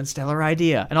less than stellar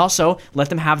idea. And also, let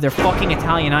them have their fucking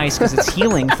Italian ice because it's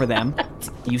healing for them,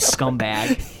 you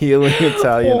scumbag. Healing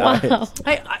Italian ice.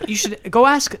 Wow. You should go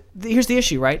ask. Here's the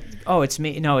issue, right? Oh, it's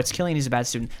me. No, it's Killian. He's a bad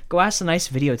student. Go ask the nice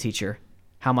video teacher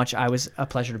how much I was a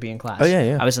pleasure to be in class. Oh,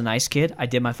 yeah. I was a nice kid. I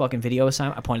did my fucking video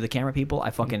assignment. I pointed the camera at people. I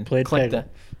fucking Played clicked Peggle.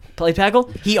 Played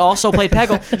Peggle? He also played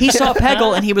Peggle. He saw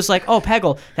Peggle and he was like, oh,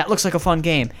 Peggle, that looks like a fun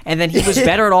game. And then he was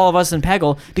better at all of us than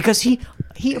Peggle because he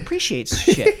appreciates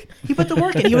shit. He put the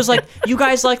work in. He was like, you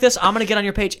guys like this? I'm going to get on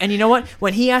your page. And you know what?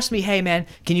 When he asked me, hey, man,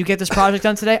 can you get this project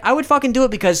done today? I would fucking do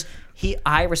it because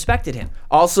I respected him.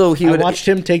 Also, I watched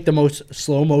him take the most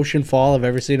slow motion fall I've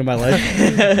ever seen in my life.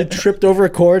 He tripped over a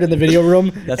cord in the video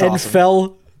room That's and awesome.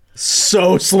 fell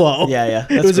so slow. Yeah.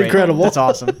 It was incredible. That's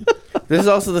awesome. This is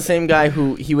also the same guy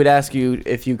who he would ask you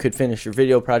if you could finish your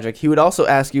video project. He would also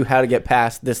ask you how to get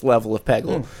past this level of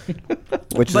Peggle.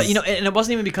 But you know, and it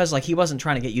wasn't even because like he wasn't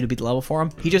trying to get you to beat the level for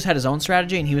him. He just had his own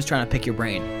strategy and he was trying to pick your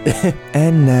brain.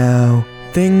 And now,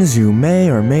 things you may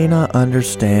or may not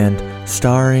understand,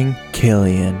 starring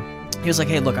Killian. He was like,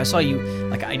 hey, look, I saw you.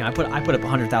 Like, I put up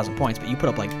 100,000 points, but you put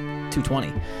up like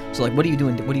 220. So like, what are you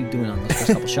doing? What are you doing on those first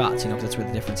couple shots? You know, 'cause that's where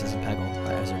the difference is in Peggle,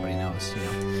 as everybody knows. You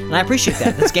know, and I appreciate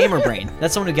that. That's gamer brain.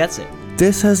 That's someone who gets it.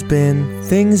 This has been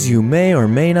Things You May or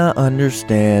May Not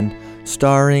Understand,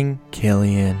 starring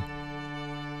Killian.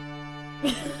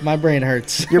 My brain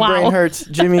hurts. Your Wow. brain hurts.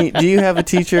 Jimmy, do you have a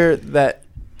teacher that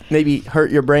maybe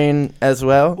hurt your brain as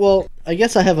well? Well, I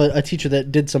guess I have a teacher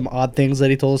that did some odd things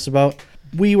that he told us about.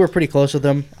 We were pretty close with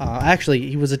him. Actually,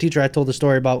 he was a teacher I told the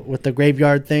story about with the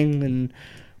graveyard thing and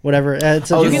whatever.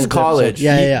 It's Oh, a- this is college.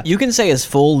 Yeah. You can say his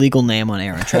full legal name on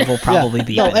air, and Trev will probably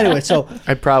be. No, in it. anyway, so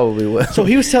I probably will. So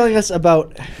he was telling us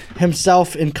about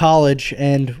himself in college,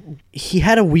 and he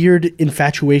had a weird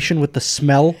infatuation with the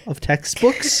smell of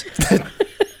textbooks.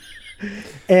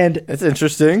 And That's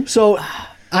interesting. so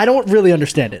I don't really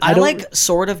understand it. I don't, like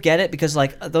sort of get it because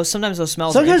like sometimes those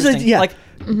smells Sometimes are it- interesting. yeah. Like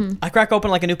I crack open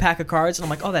like a new pack of cards and I'm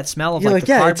like, oh, that smell of You're like like,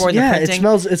 the yeah, cardboard and the it printing.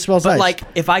 smells But nice. like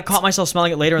if I caught myself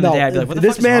smelling it later in the No, day, I'd be like, what the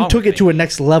this fuck is man wrong took with it to me? a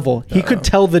next level. He could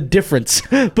tell the difference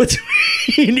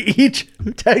between each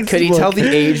textbook. Could he tell the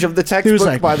age of the textbook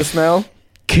like- by the smell?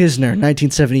 Kisner,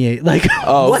 1978. Like,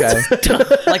 Oh, what? okay.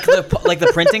 like the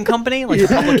printing company, like the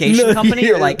publication No, company,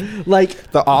 or yeah,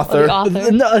 like The author. The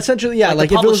author. No, essentially, yeah. Like Like,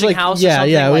 the if it was publishing like, house or yeah,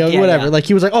 something? yeah, Like, yeah, whatever. yeah. Like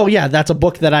he was like, oh yeah, that's a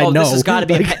book that I know. this has got to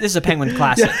be Like, this is a Penguin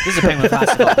classic. This is a Penguin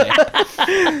classic. all day.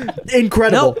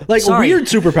 incredible. No, like sorry. weird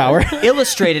superpower.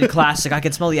 Illustrated classic. I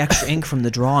could smell the extra ink from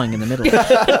the drawing in the middle.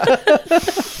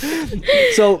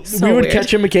 So we would weird.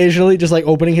 catch him occasionally, just like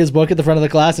opening his book at the front of the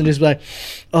class, and just be like,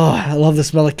 "Oh, I love the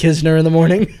smell of Kisner in the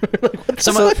morning."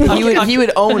 Someone, He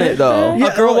would own it though.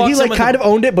 Yeah, girl well, he walks in like with kind of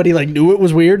owned it, but he like knew it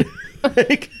was weird.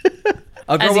 Like,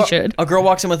 A girl, As he should. A girl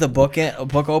walks in with a book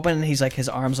open, and he's like, his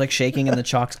arms like shaking, and the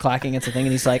chalk's clacking. It's a thing,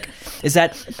 and he's like, "Is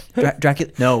that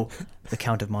Dracula?" No, the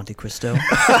Count of Monte Cristo.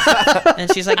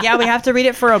 And she's like, "Yeah, we have to read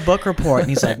it for a book report." And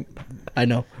he's like, I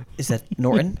know. "Is that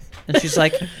Norton?" And she's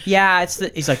like, "Yeah, it's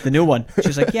the." He's like, "The new one."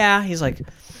 She's like, "Yeah." He's like,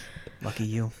 "Lucky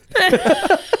you."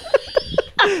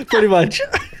 Pretty much.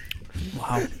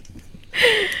 Wow.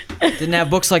 Didn't have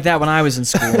books like that when I was in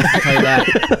school. I'll tell you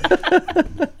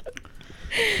that.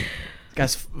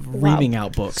 Guys reaming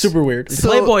out books. Super weird.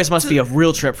 Playboys must be a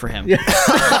real trip for him. You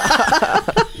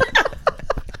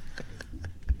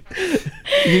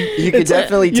could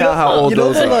definitely tell how old You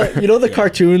know those are. you know the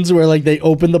cartoons where like they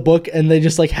open the book and they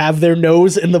just like have their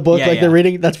nose in the book Yeah, like yeah. they're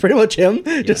reading. That's pretty much him,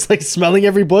 just like smelling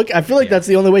every book. I feel like that's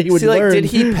the only way he would See, like, learn. did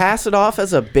he pass it off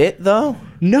as a bit though?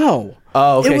 No.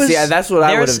 Oh, okay. It was- See, that's what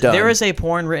I would have done. There is a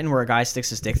porn written where a guy sticks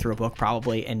his dick through a book,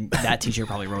 probably, and that teacher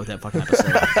probably wrote that fucking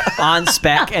episode on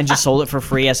spec and just sold it for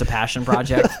free as a passion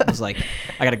project. It was like,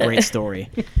 I got a great story.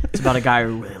 It's about a guy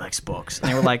who really likes books, and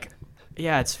they were like,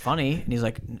 "Yeah, it's funny," and he's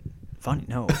like, "Funny?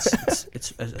 No,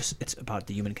 it's about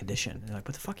the human condition." And they're like,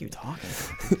 "What the fuck are you talking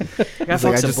about? I got Like, fuck's I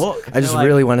a just, book." I just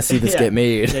really want to see this Yeah. get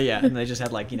made. Yeah, and they just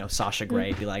had like Sasha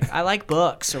Grey be like, "I like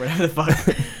books" or whatever the fuck.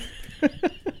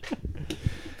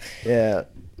 Yeah.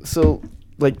 So,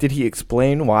 like, did he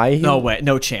explain why? No way,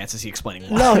 no chance is he explaining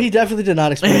why. No, he definitely did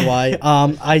not explain why.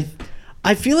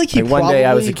 I feel like he Like, one probably day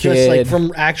I was a just like kid.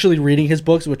 from actually reading his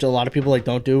books, which a lot of people like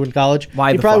don't do in college.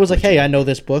 Why he the probably fuck was like, would "Hey, I know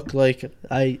this book. Like,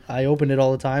 I open it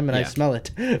all the time and I Yeah. smell it."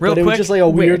 Real but it was quick, just like a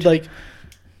weird like,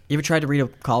 You ever tried to read a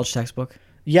college textbook?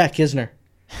 yeah, Kisner.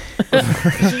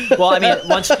 Well, I mean,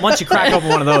 once you crack open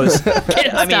one of those,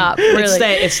 I mean, stop, it's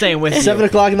really. staying with you.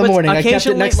 7:00 in the But morning. I kept it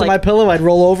occasionally, next to like- my pillow. I'd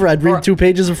roll over. I'd read Or- 2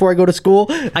 pages before I go to school.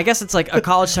 I guess it's like a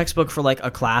college textbook for like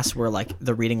a class where like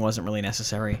the reading wasn't really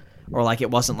necessary, or like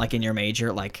it wasn't like in your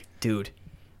major. Like, dude,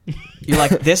 you're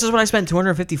like, this is what I spent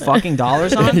 $250 fucking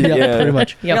dollars on. Yeah, Yeah. pretty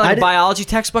much. You know, I like a did- biology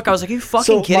textbook. I was like, are you fucking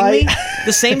So kidding my- me?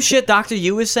 The same shit Dr.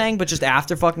 Yu was saying, but just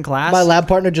after fucking class. My lab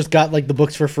partner just got like the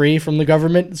books for free from the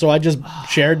government, so I just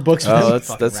shared books with Oh, him.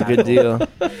 that's a good deal.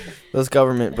 Those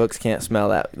government books can't smell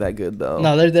that good though.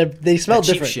 No, they smell That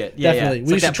cheap different. shit. Yeah, Definitely. yeah.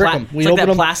 We It's used like to trick that them. pla- We it's like open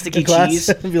that them plasticky in class cheese.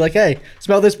 and be like, "Hey,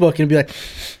 smell this book," and be like,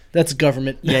 "That's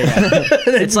government." Yeah, yeah.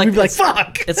 It's like- we'd be like,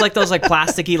 "Fuck." It's like those like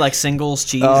plasticky like singles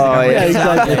cheese. Oh, Yeah, yeah.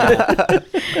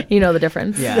 exactly. You know the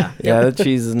difference. Yeah. Yeah, the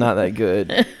cheese is not that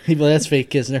good. He'd be like, "That's fake,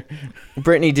 Kisner."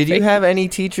 Brittany, did you have any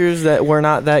teachers that were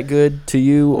not that good to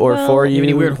you or Well, for You you? have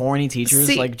any weird horny teachers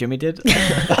See- like Jimmy did?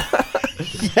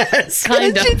 Yes,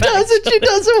 Kind of. She doesn't. She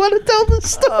doesn't want to tell the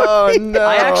story. Oh no!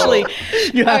 I actually,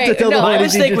 You have to Alright, tell no, the my horny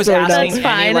mistake teacher was story now. asking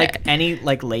That's fine. any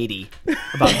lady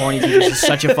about horny teachers is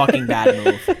such a fucking bad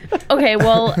move. Okay,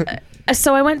 well,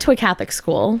 so I went to a Catholic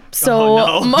school. So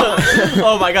Oh, no.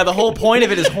 Oh my god, the whole point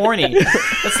of it is horny.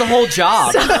 That's the whole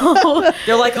job.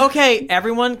 They're like, okay,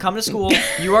 everyone come to school.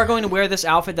 You are going to wear this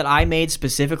outfit that I made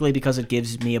specifically because it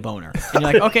gives me a boner. And you're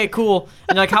like, okay, cool.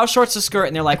 And you're like, how short's the skirt?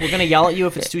 And they're like, we're going to yell at you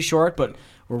if it's too short, but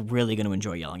we're really going to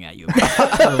enjoy yelling at you.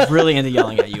 We're really into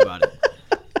yelling at you about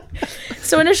it.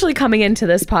 So initially coming into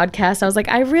this podcast, I was like,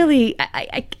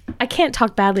 I can't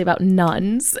talk badly about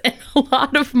nuns, and a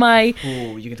lot of my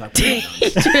Ooh, you can talk about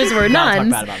it. teachers were Not talk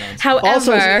nuns. bad about nuns.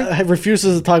 Also, However,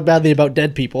 refuses to talk badly about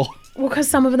dead people. well, because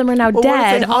some of them are now what if they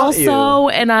dead, haunt you? also,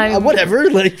 and I Whatever.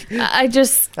 Like, I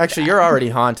just Actually, you're already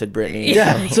haunted, Brittany.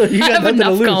 yeah. So you I got have nothing to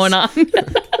enough lose. going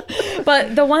on.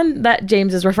 But the one that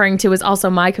James is referring to is also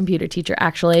my computer teacher,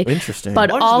 actually. Interesting.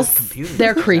 But What is all with computers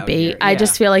they're out creepy. here? I Yeah.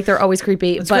 just feel like they're always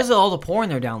creepy. It's But because of all the porn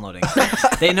they're downloading.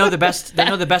 They know the best. They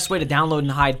know the best way to download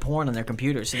and hide porn on their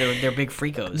computers. So they're big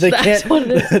freakos. They That's what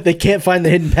it can't. They can't find the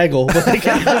hidden peggle. But they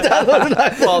can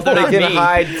well, they're They not can me.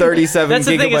 hide 37 That's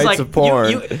the thing is gigabytes like of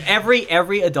porn.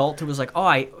 every adult who was like, oh,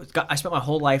 I spent my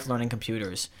whole life learning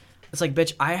computers. It's like,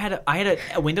 bitch, I had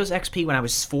a Windows XP when I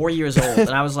was 4 years old, and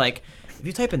I was like, if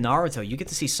you type in Naruto, you get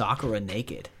to see Sakura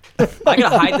naked. I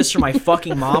gotta hide this from my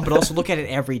fucking mom, but also look at it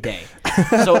every day.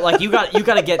 So like you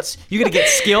gotta get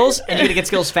skills, and you gotta get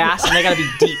skills fast, and they gotta be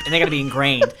deep, and they gotta be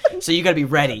ingrained. So you gotta be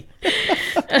ready.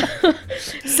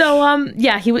 So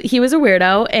yeah, he was a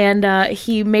weirdo, and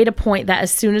he made a point that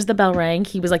as soon as the bell rang,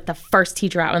 he was like the first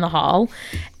teacher out in the hall,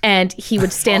 and he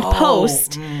would stand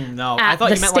post. No, I at thought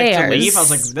the you meant like to stairs. leave. I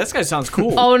was like, this guy sounds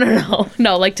cool. Oh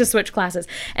no, like to switch classes,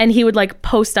 and he would like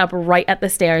post up right at the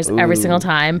stairs every single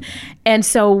time, and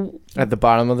so At the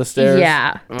bottom of the stairs?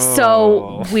 yeah,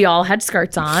 so we all had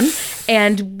skirts on,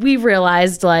 and we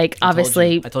realized like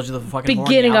obviously I told you the fucking horny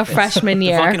beginning of outfits. freshman The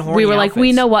year, fucking horny we were like, we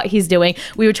outfits. know what he's doing.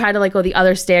 We would try to like go the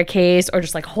other staircase or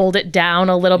just like hold it down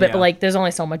a little bit, Yeah. but like there's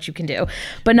only so much you can do.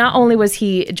 But not only was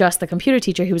he just the computer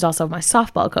teacher, he was also my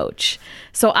softball coach.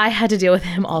 So I had to deal with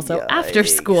him also after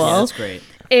school. Yeah, that's great.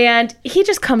 And he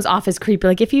just comes off as creepy.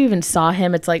 Like if you even saw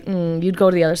him, it's like you'd go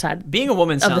to the other side. Being a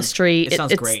woman the sounds street, It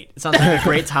sounds it's- great. It sounds like a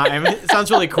great time. It sounds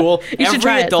really cool. should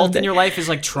try Every it adult someday. in your life is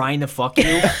like trying to fuck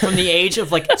you from the age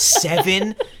of like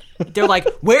 7. They're like,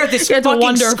 wear this It's fucking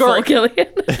wonderful, skirt. Killian.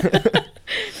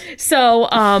 So,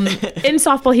 in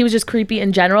softball, he was just creepy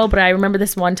in general. But I remember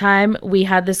this one time we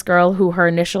had this girl who her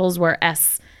initials were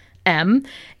SM,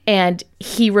 and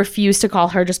he refused to call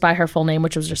her just by her full name,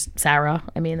 which was just Sarah.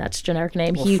 I mean, that's a generic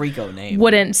name. Well, He freako name.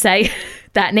 wouldn't say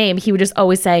that name. He would just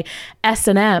always say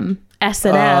S&M.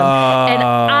 S&M. And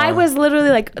I was literally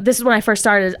like, this is when I first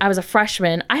started. I was a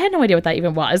freshman. I had no idea what that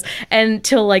even was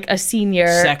until like a senior.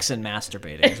 Sex and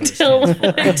masturbating. is what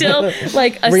it Until stands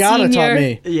like a Rihanna senior. taught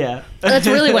me. for. Yeah. That's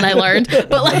really when I learned.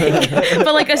 But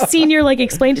like a senior like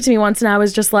explained it to me once, and I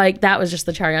was just like, that was just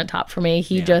the cherry on top for me.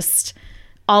 He just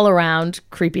all around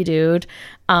creepy dude.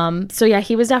 So yeah,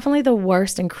 he was definitely the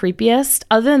worst and creepiest.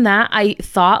 Other than that, I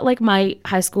thought like my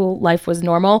high school life was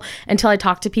normal until I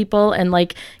talked to people, and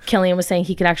like Killian was saying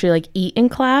he could actually like eat in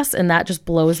class, and that just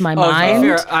blows my Oh, to be mind.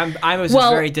 fair, I was a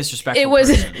very disrespectful It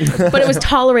was, person. but it was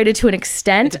tolerated to an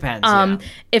extent. It depends, yeah.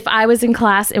 If I was in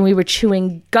class and we were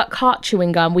caught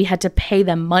chewing gum, we had to pay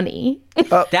them money.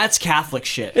 That's Catholic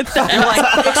shit. They're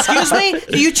like, excuse me,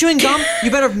 are you chewing gum? You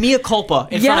better mea culpa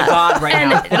in front of Yeah. God right And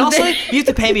now. And also, they- you have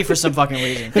to pay me for some fucking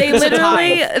reason. They It's a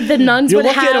literally, tithe. the nuns You're would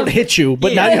lucky I have. don't hit you,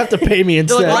 but now Yeah. you have to pay me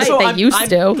They're instead. like, also, they I'm, used I'm-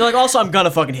 to. They're like, also, I'm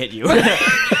gonna fucking hit you.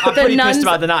 I'm pretty nuns- pissed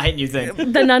about the not hitting you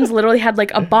thing. The nuns literally had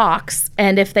like a box,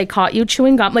 and if they caught you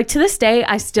chewing gum, like to this day,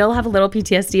 I still have a little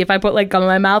PTSD. If I put like gum in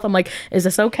my mouth, I'm like, is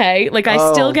this okay? Like I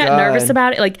Oh, still get God. nervous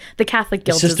about it. Like the Catholic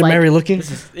guilt is Sister like, Mary looking.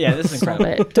 Yeah, this is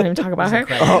incredible. but don't even talk about her.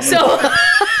 incredible. So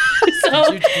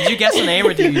Did you guess the name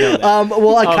or did you know that?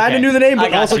 Well, I kind Okay. of knew the name, I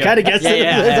but got also you. kind of guessed Yeah, it.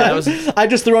 yeah, that was- I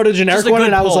just threw out a generic Just a one, good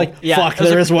and I was pull. like, Yeah, "Fuck, it was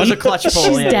there a- is it one." was a clutch pull.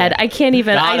 She's yeah. dead. I can't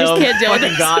even. I just can't do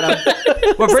Fucking it. got him.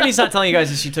 What Brittany's not telling you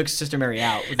guys is she took Sister Mary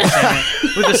out with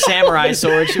the samurai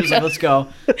sword. She was like, "Let's go."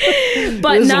 But This is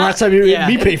the not last time you Yeah.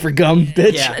 made me pay for gum,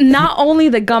 bitch. Yeah. not only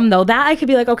the gum though, that I could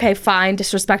be like, okay, fine,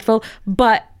 disrespectful,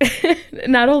 but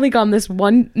not only gum, this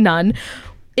one nun,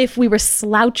 if we were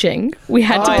slouching, we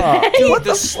had to Dude,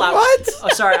 the slouch. What? Oh,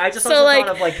 sorry, I just So, also like-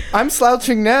 thought of like I'm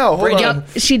slouching now. Hold Brittany- on.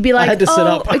 she'd be like, had to sit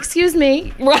oh, up. excuse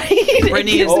me, right? It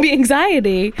Brittany- gives me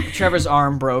anxiety. Trevor's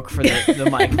arm broke for the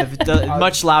mic, the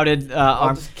much lauded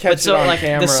arm. just catch But so it on like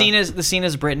camera. the scene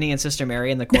is Brittany and Sister Mary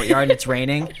in the courtyard and it's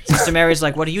raining. Sister Mary's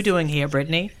like, "What are you doing here,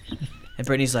 Brittany?" And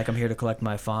Brittany's like, "I'm here to collect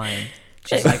my fine."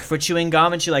 She's like, "For chewing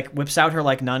gum," and she like whips out her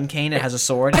like nun cane. It has a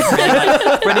sword.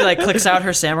 And Brittany like clicks out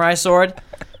her samurai sword.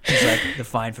 She's like, "The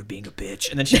fine for being a bitch,"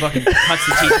 and then she fucking cuts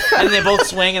the teeth, and then they both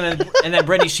swing, and then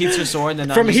Brittany sheaths her sword, and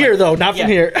then From here, though, not from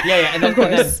here. Yeah, and then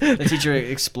the teacher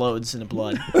explodes into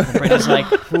blood. And Brittany's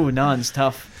like, "Ooh, nuns,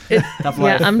 tough Yeah,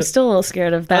 life." I'm still a little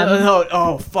scared of them.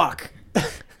 Oh, fuck.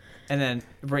 And then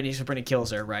Brittany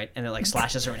kills her, right? And it like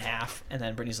slashes her in half. And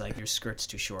then Brittany's like, "Your skirt's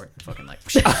too short." And fucking like,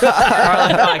 or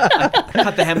like,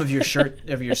 cut the hem of your skirt.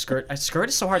 A skirt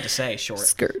is so hard to say. Short.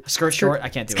 Skirt. Skirt short. I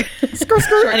can't do it.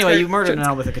 Anyway, you murdered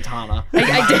an with a katana.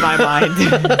 I did. In my mind.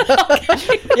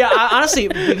 Yeah, honestly,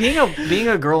 being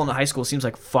a girl in high school seems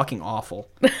like fucking awful.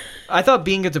 I thought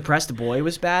being a depressed boy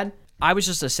was bad. I was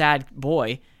just a sad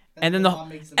boy. And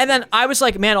then I was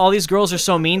like, man, all these girls are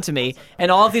so mean to me,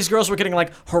 and all of these girls were getting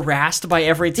like harassed by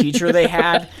every teacher they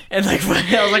had, and like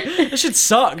I was like, this shit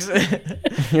sucks.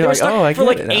 You're like, oh, I for get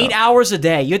like it now. 8 hours a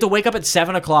day. You had to wake up at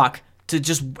 7 o'clock to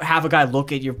just have a guy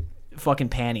look at your fucking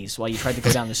panties while you tried to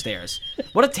go down the stairs.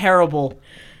 What a terrible.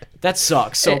 That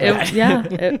sucks so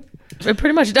bad. It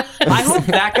pretty much does. I hope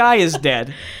that guy is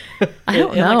dead. I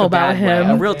don't In, like, know a about bad way, him.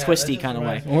 a real twisty kind of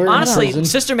way. We're in Honestly, prison.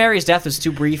 Sister Mary's death was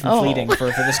too brief and fleeting for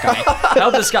this guy.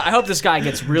 I hope this guy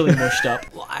gets really mushed up.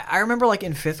 Well, I remember like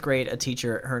in 5th grade, a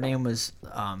teacher, her name was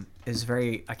is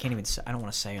very, I can't even say, I don't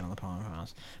want to say it on the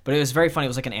podcast, but it was very funny. It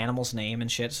was like an animal's name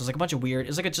and shit. So it was like a bunch of weird.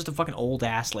 It's like just a fucking old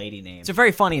ass lady name. It's a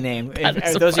very funny name.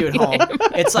 is a Those of you at funny home,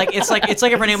 it's like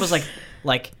if her name was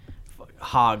like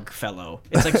Hog Fellow.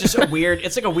 It's like just a weird.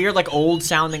 It's like a weird, like old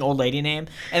sounding old lady name.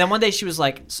 And then one day she was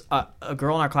like, a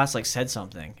girl in our class like said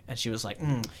something, and she was like,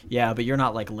 "Yeah, but you're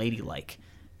not like ladylike,"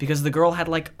 because the girl had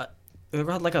like a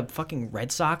fucking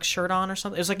Red Sox shirt on or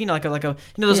something. It was like like a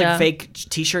those Yeah. like fake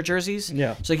T-shirt jerseys.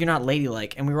 Yeah. She's like, "You're not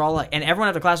ladylike," and we were all like, and everyone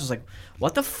at the class was like,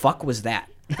 "What the fuck was that?"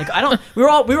 Like I don't. We were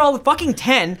all fucking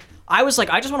 10. I was like,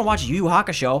 I just want to watch Yu Yu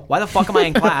Hakusho. Why the fuck am I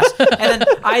in class? And then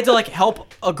I had to like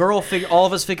help all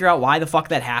of us figure out why the fuck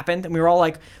that happened. And we were all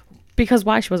like, Because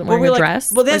why? She wasn't well, wearing we a were like,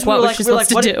 dress? well, then Like, we what were was like, she we were like,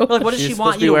 supposed to do? what does She's she supposed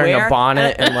want to be you to wearing wear? a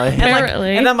bonnet and like.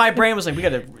 Apparently. And then my brain was like, we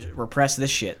gotta repress this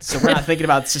shit. So we're not thinking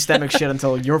about systemic shit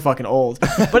until you're fucking old.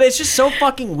 But it's just so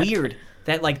fucking weird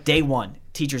that like day one,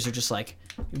 teachers are just like,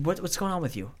 what's going on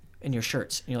with you in your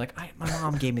shirts? And you're like, my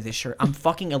mom gave me this shirt. I'm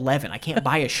fucking 11. I can't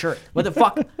buy a shirt. What the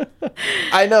fuck?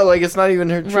 I know, like it's not even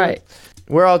her truth. Right.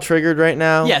 We're all triggered right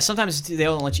now. Yeah, sometimes they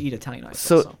don't let you eat Italian ice.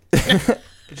 So-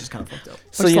 Which is kind of fucked up.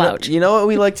 So Or you know, slouch. you know what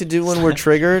we like to do when we're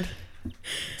triggered?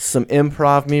 Some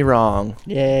improv me wrong.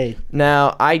 Yay.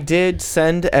 Now, I did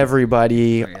send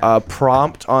everybody a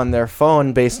prompt on their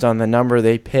phone based on the number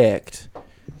they picked.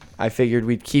 I figured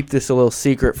we'd keep this a little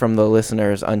secret from the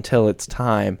listeners until it's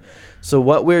time. So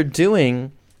what we're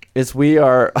doing is we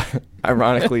are,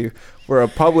 ironically, we're a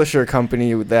publisher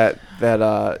company that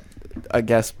I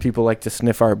guess people like to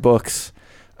sniff our books.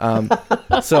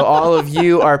 So all of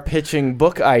you are pitching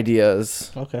book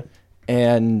ideas, Okay.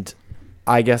 and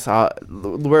I guess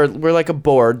we're like a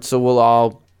board, so we'll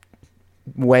all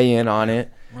weigh in on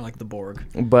it. We're like the Borg.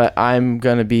 But I'm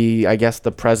gonna be, I guess,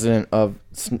 the president of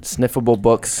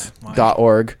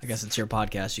sniffablepooks.org. I guess it's your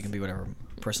podcast. You can be whatever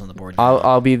person on the board.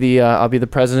 I'll be the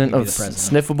president You'll of be the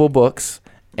president. Sniffable Books,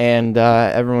 and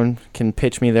everyone can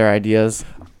pitch me their ideas.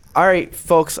 All right,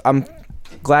 folks, I'm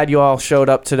glad you all showed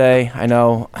up today. I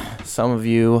know some of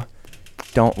you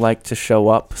don't like to show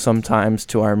up sometimes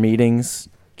to our meetings.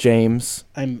 James,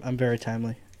 I'm very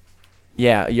timely.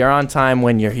 yeah, you're on time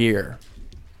when you're here.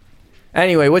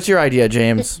 Anyway, what's your idea,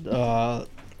 James? I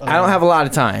don't have a lot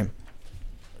of time.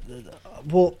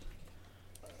 Well,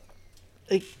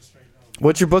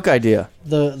 What's your book idea?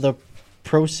 the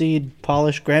Proceed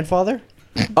Polish Grandfather.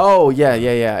 Oh, yeah.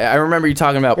 I remember you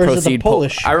talking about Or is it the Proceed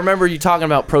Polish? I remember you talking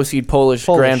about Proceed Polish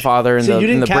Polish. Grandfather in See, the you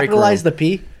didn't in the break room. capitalize the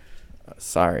P.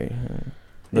 Sorry.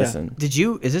 Listen.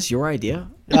 Is this your idea?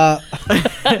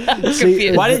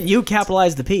 See, Why didn't you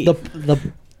capitalize the P?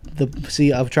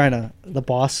 see, I'm trying to. The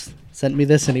boss sent me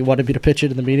this, and he wanted me to pitch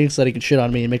it in the meeting so that he could shit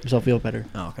on me and make himself feel better.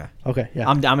 Oh, okay. Okay, yeah.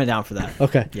 I'm down for that.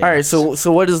 Okay. Yeah. All right. So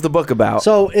what is the book about?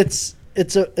 So it's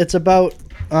about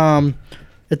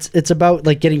it's about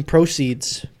like getting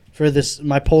proceeds for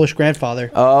my Polish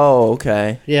grandfather. Oh,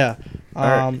 okay. Yeah.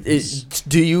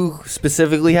 Do you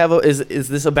specifically have is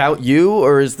this about you,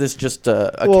 or is this just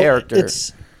a character?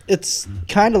 It's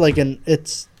kind of like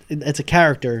it's a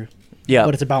character. Yeah.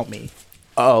 But it's about me.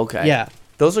 Oh, okay. Yeah.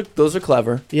 Those are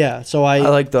clever. Yeah. So I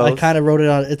like those. I kind of wrote it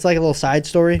on. It's like a little side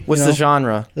story. What's the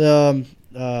genre?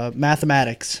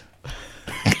 Mathematics.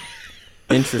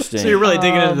 Interesting. So you're really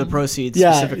digging into the proceeds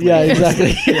Yeah, specifically. yeah,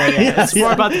 exactly. yeah. It's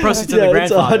more about the proceeds of the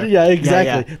grandfather. Yeah,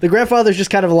 exactly. The grandfather's just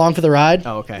kind of along for the ride.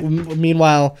 Oh, okay.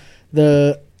 Meanwhile,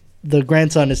 the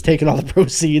grandson is taking all the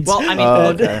proceeds. Well, I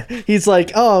mean, okay. He's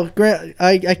like, "Oh,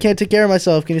 I can't take care of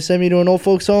myself. Can you send me to an old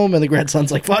folks home?" And the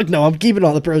grandson's like, "Fuck no, I'm keeping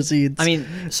all the proceeds." I mean,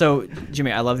 so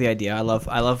Jimmy, I love the idea. I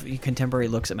love contemporary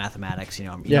looks at mathematics. You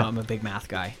know, I'm a big math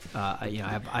guy. I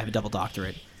have a double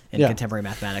doctorate in contemporary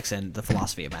mathematics and the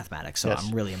philosophy of mathematics. So Yes.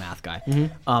 I'm really a math guy.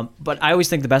 Mm-hmm. But I always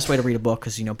think the best way to read a book,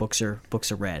 because books are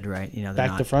read, right? You know, they're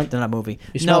Back not, to front? They're not movie.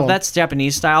 smell No, 'em. that's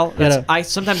Japanese style. Yeah.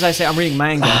 Sometimes I say I'm reading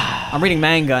manga. I'm reading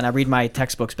manga and I read my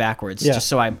textbooks backwards, Yeah. just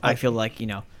so I feel like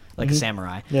a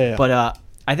samurai. Yeah. But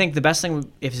I think the best thing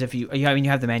is if you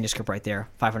have the manuscript right there,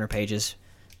 500 pages,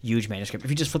 huge manuscript.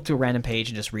 If you just flip to a random page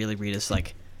and just really read just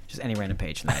any random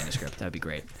page from the manuscript, that'd be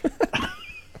great.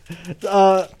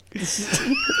 I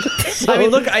mean,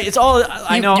 look, it's all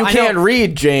I know. You can't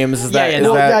read, James. Is that, yeah, is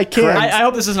no, that I can't. correct? I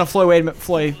hope this isn't a Floyd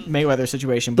Mayweather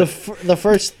situation, the but the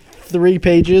first 3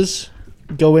 pages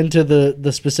go into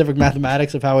the specific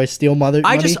mathematics of how I steal money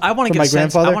I want to from get my a sense.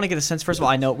 grandfather. I want to get a sense. First of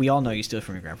all, we all know you steal it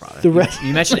from your grandfather. The rest-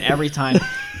 you mention it every time.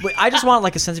 But I just want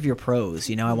like a sense of your prose.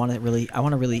 You know, I want to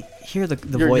really hear the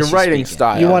your voice. your writing you're speaking.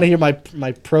 style. You want to hear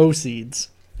my proceeds?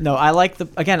 No, I like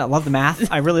I love the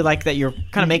math. I really like that you're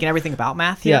kind of making everything about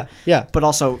math here. Yeah. But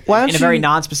also Why don't in a very you-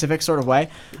 non-specific sort of way.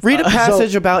 read a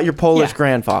passage about your Polish yeah.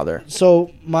 grandfather. So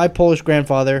my Polish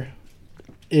grandfather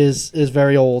is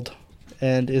very old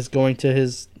and is going to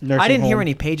his nursing I didn't hear home.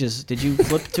 any pages. Did you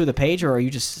flip to the page, or are you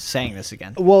just saying this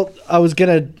again? Well, I was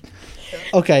gonna.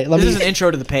 Okay, This is an intro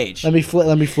to the page. let me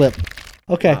flip.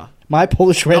 Okay, Wow. my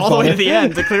Polish All the way grandfather to the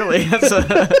end, clearly.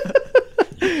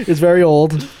 is very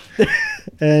old,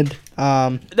 and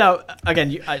No,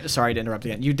 again, sorry to interrupt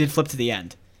again. You did flip to the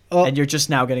end, Oh. and you're just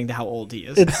now getting to how old he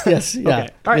is. it's yes, yeah. Okay, all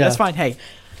right, yeah. that's fine. Hey,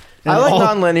 I like all-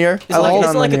 nonlinear. I like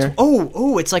it's like nonlinear.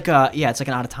 it's like it's like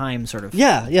an out of time sort of.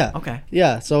 Yeah. Okay.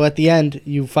 Yeah. So at the end,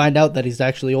 you find out that he's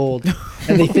actually old,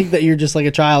 and they think that you're just like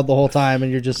a child the whole time,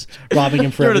 and you're just robbing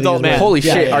him for You're an everything adult as well. man. Holy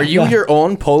Yeah, shit! yeah, Are you yeah. your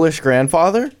own Polish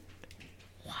grandfather?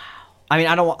 I mean,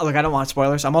 I don't want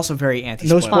spoilers. I'm also very anti.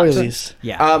 No spoilers. spoilies.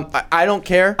 Yeah. I don't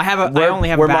care. I only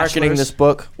have a We're marketing bachelor's. this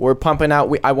book. We're pumping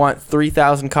out. I want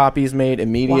 3,000 copies made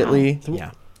immediately.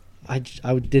 yeah. I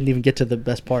didn't even get to the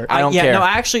best part. I don't yeah, care. No,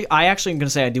 I actually am gonna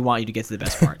say I do want you to get to the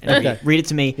best part. And Okay. read it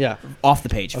to me. Yeah. Off the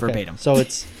page Okay, verbatim. So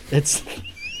it's it's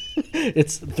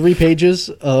 3 pages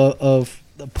of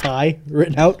the pie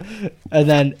written out, and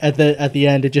then at the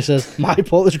end it just says my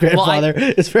Polish grandfather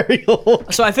is very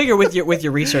old. So I figure with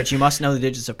your research, you must know the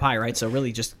digits of pi, right? So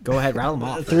really, just go ahead, rattle them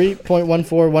off.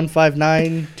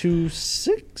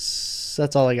 3.1415926.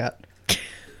 That's all I got.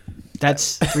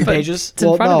 That's 3 pages. It's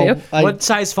in front of you. What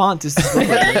size font is this book?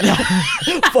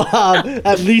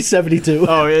 At least 72.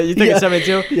 Oh, yeah, you think Yeah. it's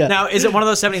 72? Yeah. Now, is it one of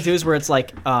those 72s where it's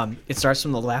like, it starts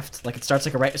from the left, like it starts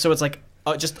like a right, so it's like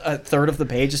just a third of the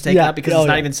page is taken Yeah. out because Oh, it's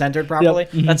not yeah. even centered properly?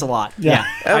 Mhm. That's a lot. Yeah.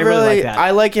 Yeah. I really like that. I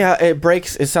like how it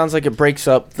breaks. It sounds like it breaks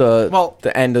up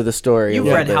the end of the story. You've a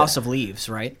little read bit. House of Leaves,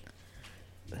 right?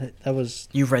 That was.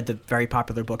 You've read the very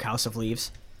popular book House of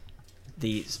Leaves,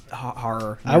 the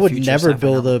horror. I would future never sci-fi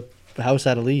build novel. a house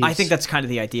out of leaves. I think that's kind of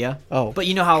the idea. Oh. But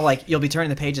you know how like you'll be turning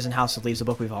the pages in House of Leaves, a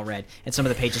book we've all read, and some of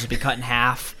the pages will be cut in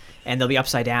half, and they'll be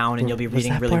upside down, and you'll be Was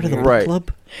reading that really part of the weird. book Right.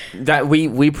 club? That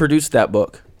we produced that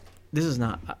book. This is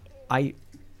not. I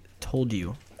told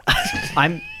you.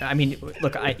 I mean,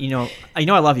 look. I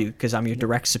love you because I'm your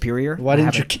direct superior. Why I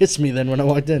didn't you haven't- kiss me then when I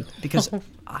walked in? Because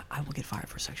I will get fired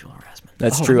for sexual harassment.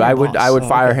 That's Oh, true. you're I a would boss. Oh,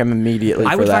 fire okay. him immediately.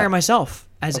 I for would that. fire myself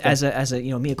as Okay. as a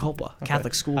mea culpa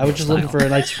Catholic school. I was just looking for a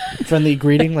nice friendly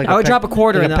greeting, like I would drop a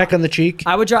quarter like in a the- peck on the cheek,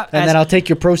 I would drop, and then I'll take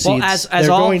your proceeds. as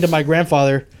They're all- going to my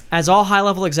grandfather. as all high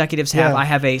level executives have. Yeah. I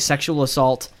have a sexual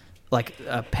assault like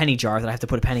a penny jar that I have to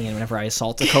put a penny in whenever I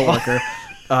assault a coworker.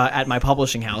 At my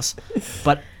publishing house,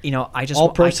 but I just All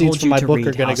I proceeds told from you my to book read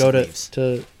are going House to go of Leaves.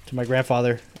 to my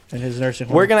grandfather in his nursing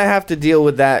home. We're gonna have to deal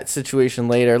with that situation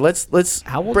later. Let's.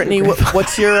 How old Brittany, is your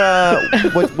what's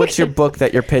your what's your book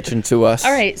that you're pitching to us?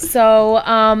 All right,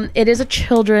 so it is a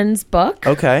children's book,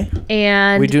 Okay.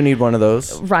 and We do need one of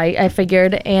those. right, I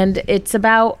figured, and it's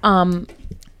about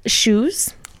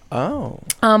shoes, Oh.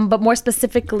 but more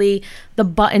specifically, the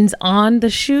buttons on the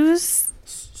shoes.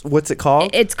 What's it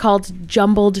called? It's called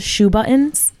Jumbled Shoe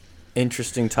Buttons.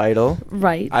 Interesting title.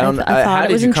 Right. I don't. I thought how it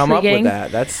did was you come up intriguing. with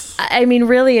that? That's. I mean,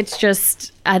 really, it's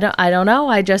just I don't know.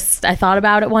 I thought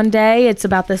about it one day. It's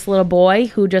about this little boy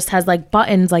who just has like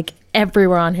buttons like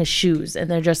everywhere on his shoes,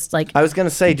 and they're just like I was gonna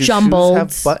say, do jumbled.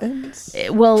 shoes have buttons?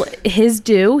 well, his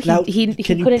do. Now, He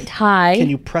can you- couldn't tie. Can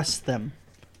you press them?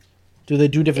 Do they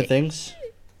do different things?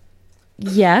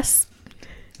 Yes.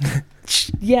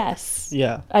 Yes.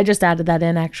 Yeah. I just added that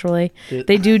in actually. Did-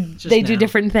 They do now.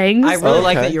 different things. I really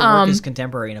like Okay. that your work is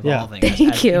contemporary and yeah. evolving.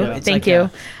 Thank you. It's Thank like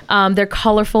you. They're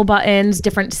colorful buttons,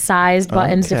 different sized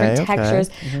buttons, different Okay, okay.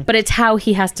 textures. But it's how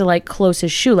he has to like close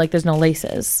his shoe. Like there's no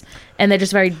laces, and they're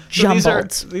just very So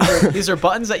jumbled. these are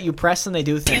buttons that you press and they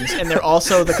do things, and they're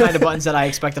also the kind of buttons that I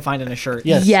expect to find in a shirt.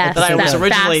 Yes. Yes, That I was that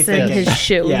originally fasten thinking. his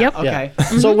shoe. Yeah. Yep. Okay. Yeah.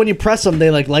 So when you press them,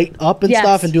 they like light up and Yes.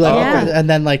 stuff, and do like, Yeah. and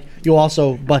then like you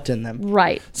also button them.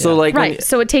 Right. So like, when Right.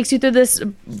 So it takes you through this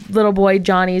little boy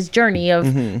Johnny's journey of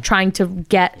Mm-hmm. trying to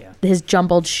get his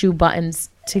jumbled shoe buttons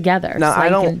together. now so I he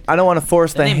don't. can- I don't want to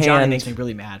force The the name Johnny hand. makes me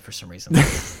really mad for some reason.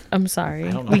 I'm sorry.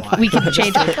 I don't know we, why. we can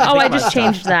change it. Oh, I just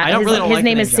changed that. I don't his really don't his like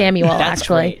name the is Johnny. Samuel, That's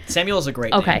actually. Great. Samuel's a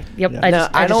great Okay. name. Yep. Yeah. I Now,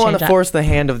 just I don't want changed to that. force the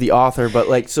hand of the author, but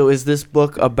like, so is this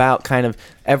book about kind of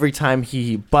every time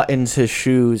he buttons his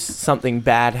shoes, something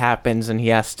bad happens and he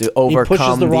has to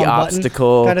overcome the the, wrong button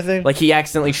obstacle? kind of thing? Like he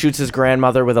accidentally shoots his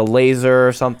grandmother with a laser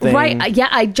or something. Right. Yeah,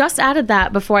 I just added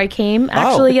that before I came.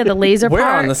 Actually, yeah, the laser We're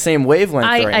part. on the same wavelength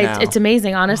right now. It's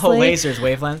amazing, Oh, honestly. lasers,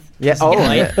 wavelength. Yeah. Oh,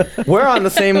 light? yeah. We're on the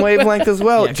same wavelength as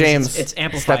well, Yeah, 'cause James. it's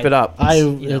amplified. Step it up. I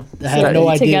know. had no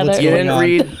idea what's Together. You going didn't on.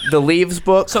 read the Leaves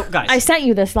book? So guys, I sent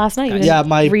you this last night. You didn't Yeah,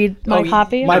 my- read my Oh,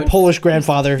 copy. My Polish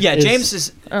grandfather. yeah, James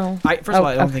is. Oh. First of all,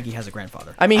 I don't okay. think he has a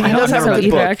grandfather. I mean, he I does don't have know a good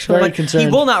either, book. actually. Very But concerned. he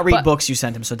will not read But- books you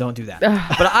sent him, so don't do that.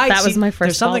 But I that was see, my first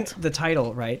There's something. fault. The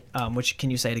title, right? Which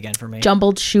can you say it again for me?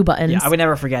 Jumbled shoe buttons. Yeah, I would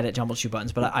never forget it. Jumbled shoe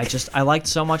buttons. But I liked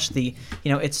so much the.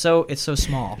 It's so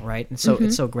small, right? And so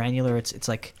it's so granular. It's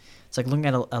like looking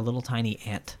at a little tiny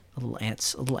ant. A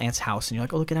little ant's house, and you're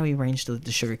like, oh, look at how he arranged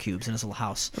the sugar cubes in his little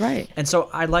house. Right. And so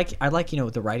I like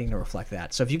the writing to reflect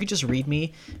that. So if you could just read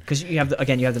me, because you have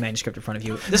the manuscript in front of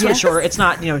you. This one's Yes. shorter. It's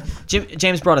not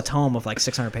James brought a tome of like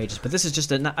 600 pages, but this is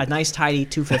just a nice tidy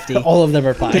 250. All of them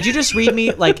are fine. Could you just read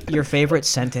me like your favorite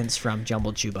sentence from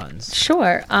Jumbled Shoe Buttons?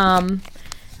 Sure.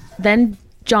 Then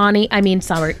Johnny. I mean,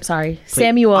 sorry.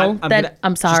 Samuel. I'm then gonna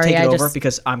I'm just sorry. take it I over just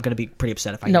because I'm gonna be pretty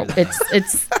upset if I no. hear that.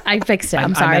 It's. I fixed it.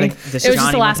 I'm I sorry. meant It this was is just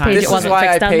Johnny the one last time. page. This It is wasn't why I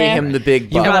fixed on pay there. him the big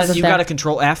You bucks. wasn't got to there.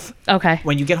 control F Okay.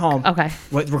 when you get home. Okay.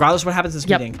 Regardless of what happens in this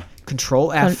Yep. meeting,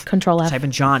 control F. Control F. Type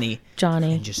in Johnny.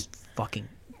 Johnny. And just fucking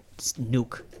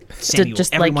nuke Samuel.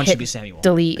 Just Everyone like should hit be Samuel.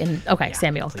 delete and okay, Yeah,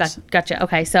 Samuel. please. Gotcha.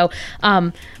 Okay, so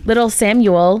little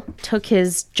Samuel took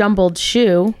his jumbled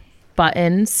shoe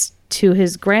buttons to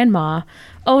his grandma.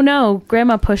 Oh no,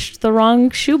 grandma pushed the wrong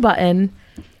shoe button.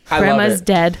 I love Grandma's it.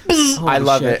 dead. I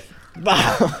love it. No,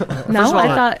 First of all,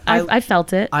 I thought I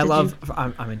felt it. I Did love. you?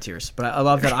 I'm in tears, but I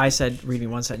love that I said read me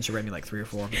one sentence. You read me like 3 or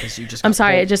 4 because you just. I'm got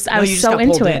sorry. pulled- I No, was you just so got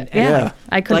pulled into in, it. and Yeah, Yeah.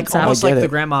 I couldn't like stop. almost I get like the it.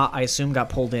 grandma, I assume got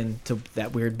pulled into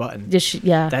that weird button.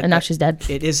 Yeah, and now she's dead.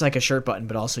 It is like a shirt button,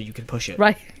 but also you can push it.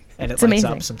 Right. And it It's lights amazing.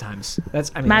 up sometimes.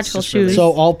 That's I mean, Magical it's just really- shoes.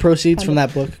 So all proceeds from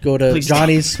that book go to Please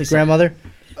Johnny's stop. Please stop. grandmother.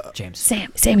 James.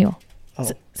 Samuel. Oh,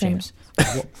 Samuel. James,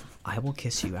 I will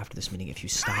kiss you after this meeting if you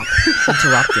stop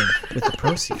interrupting with the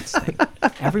proceeds thing.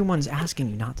 Everyone's asking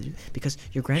you not to do because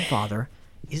your grandfather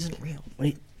isn't real.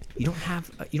 Wait, You don't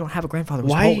have a grandfather who's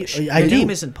Why- Polish. I Your do. name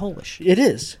isn't Polish. it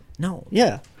is. No.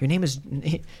 Yeah. Your name is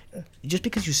just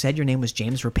because you said your name was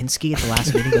James Rapinski at the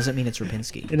last meeting doesn't mean it's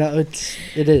Rapinski. You know,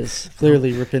 it is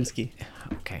clearly Rapinski.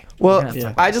 Okay. Well, We're gonna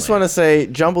fight I this just later. want to say,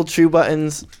 jumbled shoe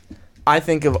buttons. I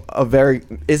think of a very.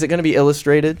 Is it going to be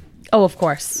illustrated? Oh, of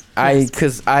course.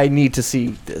 Because I need to see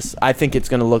this. I think it's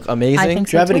going to look amazing. I think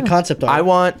Do you have so any too. concept art? I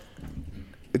want.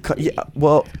 Yeah,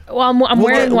 well, Well, I'm We'll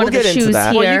wearing get- one we'll of the get into shoes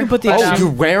that. here. Well, you can put the but, oh, you're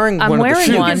wearing I'm one wearing of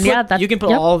the shoes. one. Yeah, you can put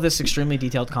yep. all of this extremely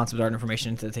detailed concept art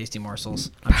information into the Tasty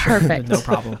Morsels. I'm sure, Perfect. no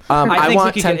problem. I think we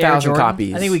want could get Air 10,000 Jordan.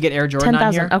 copies. I think we get Air Jordan on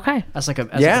 10,000. here. Okay. That's like a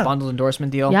Yeah. bundled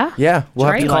endorsement deal. Yeah. Yeah, we'll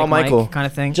have Be to call like Mike Michael. kind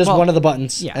of thing. Just Well, one of the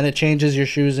buttons, yeah. and it changes your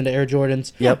shoes into Air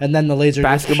Jordans. Yep. And then the laser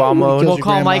Basketball kills mode. your We'll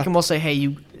call grandma. Mike and we'll say,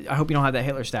 hey, I hope you don't have that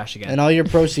Hitler stash again. And all your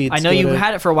proceeds. I know go you to-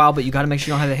 had it for a while, but you got to make sure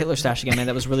you don't have the Hitler stash again, man.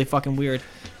 That was really fucking weird.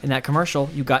 In that commercial,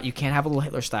 you can't have a little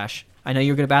Hitler stash. I know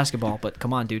you're good at basketball, but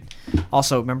come on, dude.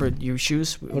 Also, remember your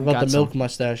shoes? What about the milk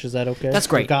mustache? Is that okay? That's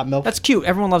great. Got milk. That's cute.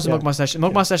 Everyone loves the Yeah. milk mustache.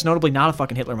 Milk mustache, notably not a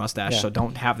fucking Hitler mustache, Yeah. so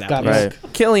don't have that. Got please. milk.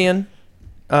 Right. Killian,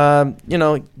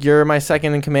 you're my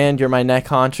second in command. You're my neck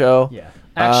honcho. Yeah.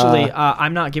 Actually,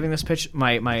 I'm not giving this pitch.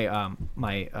 My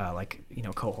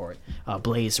cohort,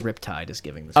 Blaze Riptide is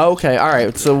giving this. Oh, okay. All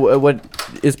right. So what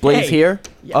is Blaze Hey. here?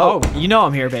 Oh, you know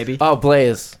I'm here, baby. Oh,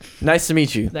 Blaze. Nice to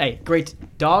meet you. Hey, great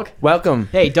dog. Welcome.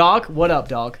 Hey, dog. What up,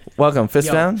 dog? Welcome. Fist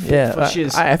Yo, down? Yeah. fuck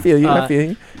shiz. I feel you. I feel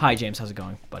you. Hi, James. How's it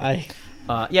going, buddy?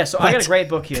 I Yeah, so I got a great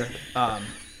book here. I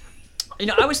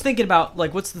was thinking about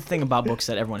what's the thing about books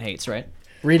that everyone hates, right?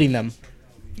 reading them.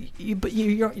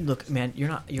 You're look, man. You're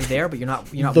there, but you're not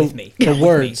The- with me. the You're not with me.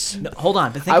 words. No, hold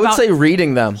on, but think I would about, say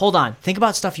reading them. Hold on, think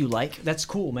about stuff you like. That's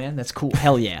cool, man. That's cool.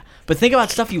 Hell yeah. But think about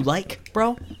stuff you like,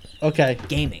 bro. Okay.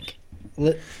 Gaming,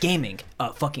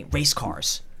 fucking race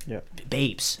cars, Yeah.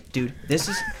 babes, dude.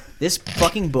 This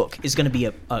fucking book is gonna be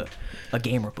a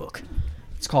gamer book.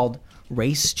 It's called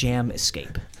Race Jam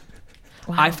Escape.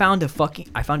 Wow. I found a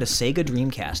Sega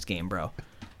Dreamcast game, bro,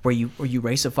 where you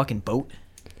race a fucking boat,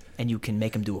 and you can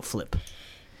make them do a flip,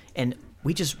 and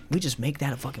we just make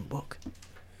that a fucking book.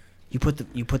 You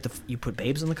put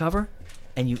babes on the cover,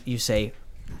 and you say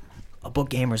a book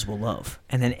gamers will love,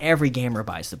 and then every gamer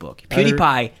buys the book.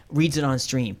 PewDiePie reads it on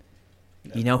stream.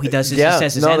 You know, he does his, Yeah, he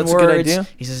says his no, N that's a good words. idea.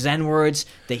 He says his N words.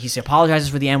 That he apologizes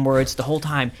for the N words. The whole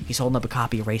time he's holding up a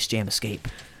copy of Race Jam Escape.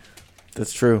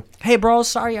 That's true. Hey, bro,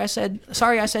 sorry I said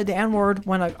the N word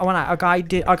when a guy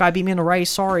beat me in a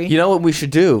race. Sorry. You know what we should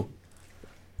do?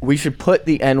 We should put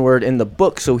the N word in the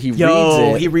book so he reads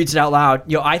it. He reads it out loud.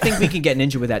 Yo, I think we can get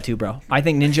Ninja with that too, bro. I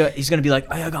think Ninja, he's gonna be like,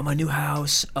 hey, I got my new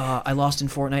house. I lost in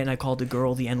Fortnite and I called the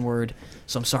girl the N word,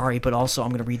 so I'm sorry, but also I'm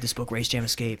gonna read this book, Race Jam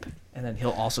Escape, and then he'll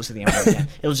also say the N word again.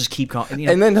 It'll just keep going. You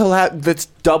know, And then he'll have that's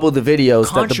double the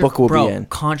videos that the book will be in.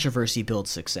 Controversy builds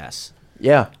success.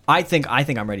 Yeah. I think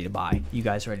I'm ready to buy. You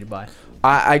guys ready to buy?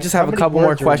 I just have a many couple more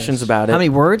words are in questions this? about it. How many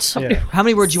words? Yeah. How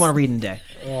many words do you want to read in a day?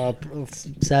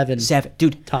 7. 7,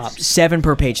 dude. Tops. 7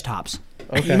 per page tops.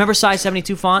 Okay. You remember size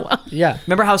 72 font? Yeah.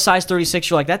 Remember how size 36?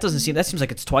 You're like, that seems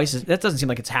like it's twice. That doesn't seem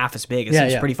like it's half as big. It Yeah,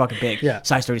 seems yeah. pretty fucking big. Yeah.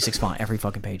 Size 36 font every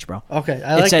fucking page, bro. Okay.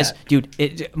 I like It says, that.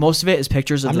 dude. Most of it is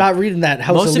pictures of. I'm not reading that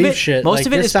House of Leaf shit. Most Like,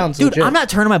 of it this is. sounds Dude, legit. I'm not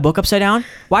turning my book upside down.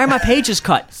 Why are my pages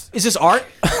cut? Is this art?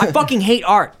 I fucking hate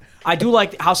art. I do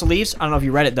like House of Leaves. I don't know if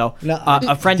you read it though. No,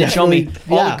 A friend did show me.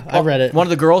 definitely- yeah, I read it. One of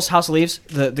the girls, House of Leaves.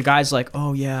 The guy's like,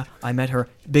 oh yeah, I met her.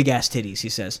 Big ass titties. He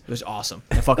says it was awesome.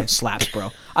 It fucking slaps, bro.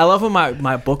 I love when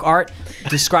my book art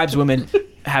describes women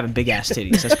having big ass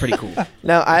titties. That's pretty cool.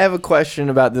 Now, I have a question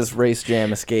about this Race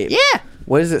Jam Escape. Yeah.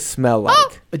 What does it smell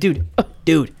like? Dude,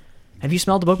 have you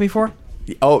smelled the book before?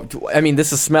 Oh, I mean,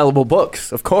 this is smellable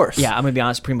books, of course. Yeah, I'm gonna be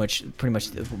honest. Pretty much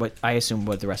what I assume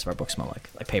what the rest of our books smell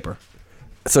like paper.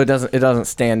 So it doesn't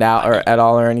stand out or at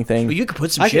all or anything. But you could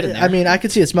put some shit in there. I mean, I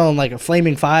could see it smelling like a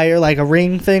flaming fire, like a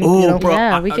ring thing. Ooh, you know? bro,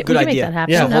 Yeah, we a can- good we can make idea. that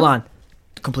happen. So Yeah. hold on,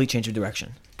 complete change of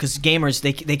direction. Because gamers,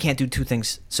 they can't do two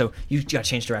things. So you got to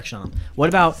change direction on them. What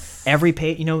about every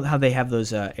page? You know how they have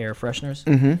those air fresheners?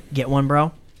 Mm-hmm. Get one,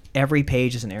 bro. Every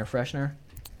page is an air freshener.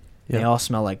 They Yeah. all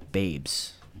smell like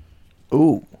babes,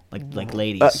 Ooh. like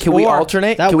ladies. Can we Or-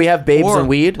 alternate? that- Can we have babes or and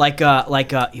weed?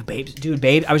 you babes, dude,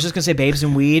 babe. I was just gonna say babes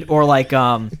and weed, or like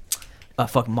a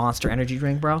fucking Monster energy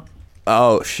drink, bro.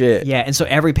 Oh shit. Yeah, and so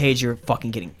every page you're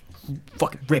fucking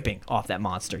ripping off that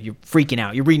Monster. You're freaking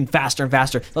out. You're reading faster and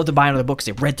faster. They love to buy another book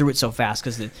because they read through it so fast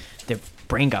because their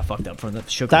brain got fucked up from the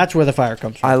sugar. That's where the fire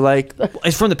comes from. I like.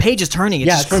 It's from the pages turning. It's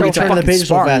yeah, just it's from so you turning the fucking pages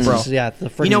so spark, fast. bro. It's- Yeah,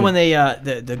 the You know friggin- when they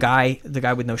the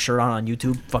guy with no shirt on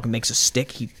YouTube fucking makes a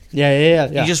stick. He Yeah.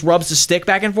 he just rubs the stick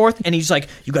back and forth, and he's like,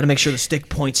 you got to make sure the stick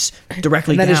points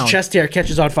directly and then down. his chest hair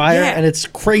catches on fire, Yeah. and it's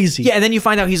crazy. Yeah, and then you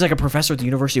find out he's like a professor at the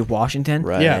University of Washington.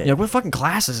 Right. Yeah. You're like, what fucking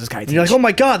class is this guy And you're like, teach? oh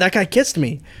my god, that guy kissed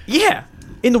me. Yeah,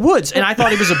 in the woods, and I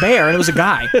thought he was a bear, and it was a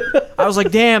guy. I was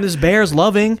like, damn, this bear's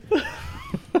loving.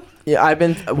 Yeah, I've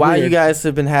been. While you Weird. guys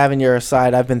have been having your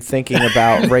aside, I've been thinking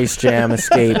about Race Jam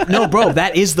Escape. No, bro,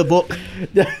 that is the book.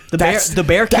 The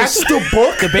bear That's kiss. the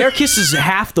book. The bear kiss is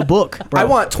half the book, bro. I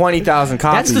want 20,000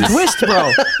 copies. That's the twist,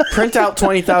 bro. Print out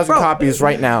 20,000 Bro. copies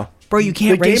right now. Bro, you The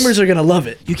can't race. gamers are gonna love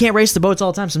it. You can't race the boats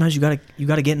all the time. Sometimes you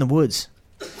gotta get in the woods,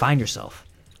 find yourself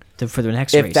for the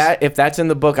next race. If that's in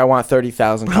the book, I want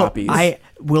 30,000 Bro, copies. I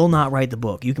will not write the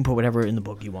book. You can put whatever in the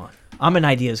book you want. I'm an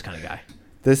ideas kind of guy.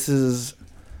 This is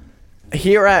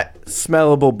here at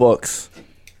Smellable Books.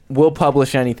 we'll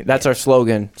publish anything. That's our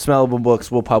slogan. Smellable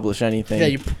books. We'll publish anything.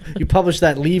 Yeah, you published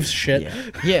that leaves shit.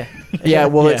 Yeah. Yeah,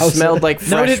 well, it Yeah. smelled like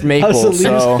fresh Noted maple. House of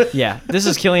So Yeah. This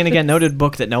is Killian again. Noted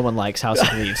book that no one likes, House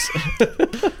of Leaves.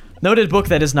 Noted book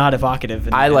that is not evocative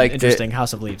and, I liked and interesting,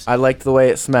 House of Leaves. I liked the way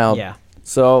it smelled. Yeah.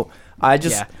 So I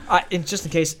just Yeah. And just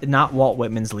in case, not Walt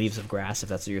Whitman's Leaves of Grass, if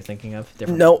that's what you're thinking of.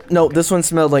 Different. no. This one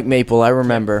smelled like maple. I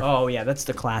remember. Oh, yeah. That's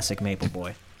the classic Maple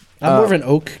Boy. I'm more of an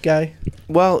oak guy.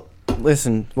 Well,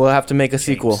 listen, we'll have to make a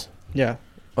sequel. James. Yeah.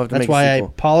 We'll have to That's make a why I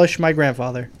sequel. polish my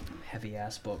grandfather. Heavy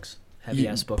ass books. You Heavy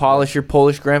ass book. polish your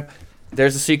Polish grand.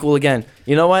 There's a sequel again.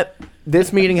 You know what?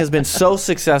 This meeting has been so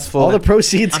successful. All the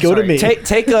proceeds I'm go to sorry. me.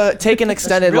 Take an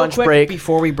extended Real lunch quick, break.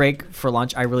 before we break for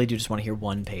lunch, I really do just want to hear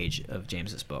one page of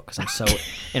James's book because I'm so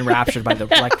enraptured by the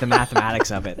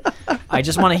mathematics of it. I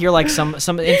just want to hear like some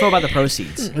info about the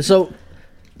proceeds. So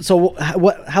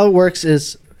how it works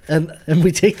is, and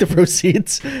we take the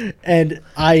proceeds, and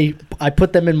I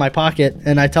put them in my pocket,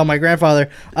 and I tell my grandfather,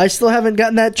 I still haven't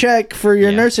gotten that check for your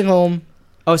Yeah. nursing home.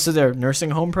 Oh, so they're nursing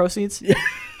home proceeds?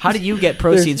 How do you get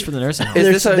proceeds for the nursing home? Is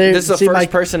this a There's- this is see, a my-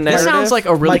 first person This narrative? sounds like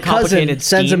a really My cousin complicated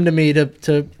sends scheme. them to me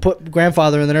to put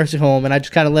grandfather in the nursing home, and I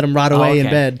just kind of let him rot away in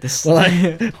okay. bed This- while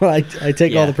I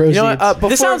take all Yeah. the proceeds. You know what?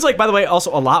 This sounds like, by the way,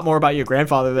 also a lot more about your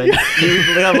grandfather than you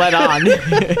let on.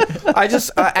 I just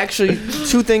actually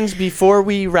 2 things before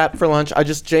we wrap for lunch.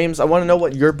 James, I want to know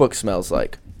what your book smells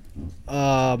like.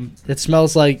 It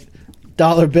smells like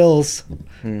dollar bills.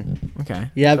 Okay.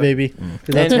 Yeah, baby. 'Cause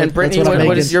that's And what- Brittany, that's what I'm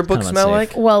does making. your book Kinda smell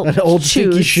unsafe. like? Well, An old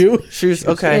stinky shoes. shoe. Shoes.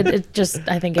 Okay. It just,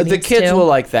 I think it The needs kids to. will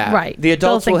like that. Right. The They'll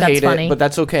adults think will that's hate funny. it, but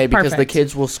that's okay because the Perfect.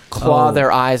 kids will claw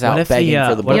their eyes out begging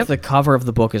for the What book. if the cover of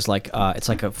the book is like it's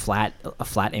like a flat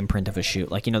imprint of a shoe,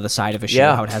 like the side of a shoe,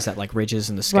 Yeah. how it has that like ridges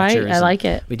and the Right, Skechers. I like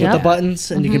it. We did Yeah. The that. buttons,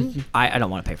 and you can. I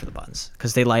don't want to pay for the buttons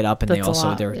because they light up and they That's a also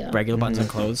lot, they're yeah. regular buttons on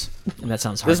clothes, and that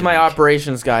sounds hard. This is to my make.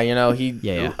 operations guy.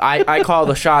 Yeah. I call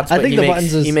the shots, I but think he the makes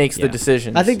buttons is- he makes the yeah.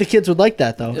 decisions. I think the kids would like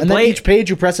that though. And then Blade- each page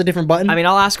you press a different button. I mean,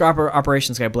 I'll ask our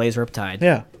operations guy Blaze Riptide.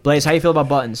 yeah. Blaze, how you feel about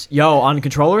buttons? Yo, on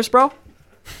controllers, bro.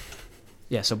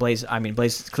 Yeah, so Blaze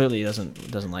clearly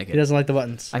doesn't like it. He doesn't like the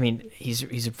buttons. I mean, he's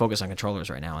focused on controllers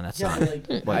right now, and that's not.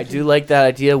 I do like that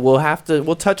idea.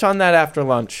 We'll touch on that after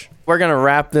lunch. We're gonna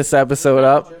wrap this episode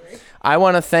up. I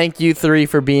want to thank you 3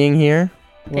 for being here,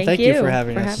 Well, thank you for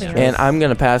having us. and I'm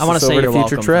gonna pass I want this to say over you're to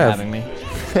Future welcome Trev. for having me.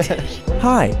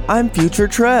 Hi, I'm Future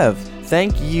Trev.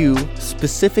 Thank you,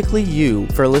 specifically you,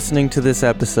 for listening to this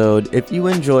episode. If you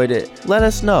enjoyed it, let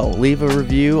us know. Leave a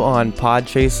review on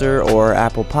Podchaser or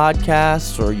Apple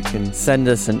Podcasts, or you can send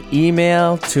us an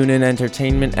email,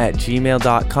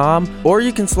 tuneinentertainment@gmail.com, or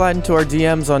you can slide into our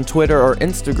DMs on Twitter or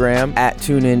Instagram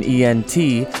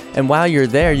 @tuneinent. And while you're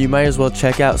there, you might as well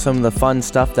check out some of the fun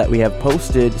stuff that we have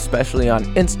posted, especially on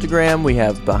Instagram. We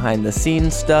have behind the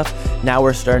scenes stuff. Now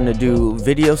we're starting to do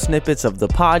video snippets of the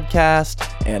podcast,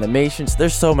 animations.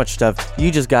 There's so much stuff.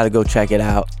 You just got to go check it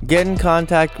out. Get in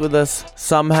contact with us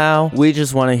somehow. We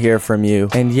just want to hear from you.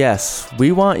 And yes,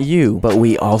 we want you, but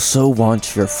we also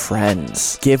want your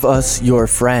friends. Give us your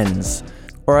friends.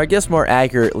 Or I guess more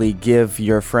accurately, give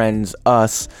your friends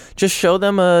us. Just show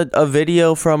them a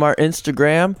video from our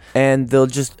Instagram, and they'll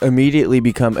just immediately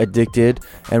become addicted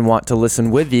and want to listen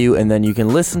with you, and then you can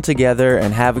listen together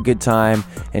and have a good time.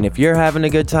 And if you're having a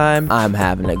good time, I'm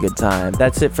having a good time.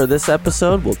 That's it for this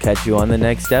episode. We'll catch you on the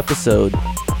next episode.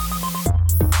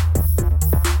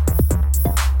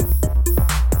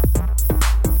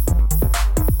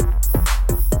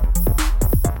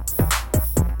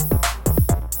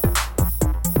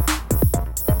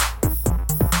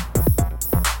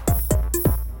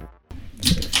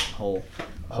 Whole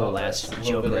ass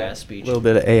Joker ass speech. A little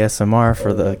bit of ASMR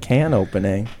for the can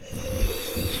opening.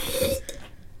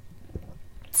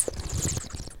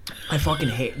 I fucking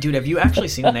hate, dude. Have you actually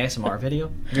seen an ASMR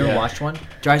video? Have you ever watched one?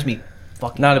 Drives me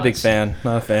fucking. Not a big nuts. fan.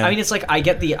 Not a fan. I mean, it's like I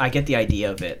get the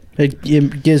idea of it. It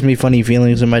gives me funny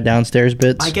feelings in my downstairs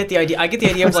bits. I get the idea. I get the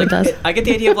idea of course like. it does. I get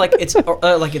the idea of like it's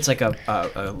like it's like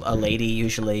a lady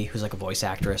usually who's like a voice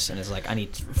actress and is like, I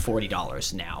need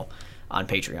 $40 now on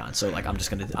Patreon. So like I'm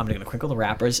gonna crinkle the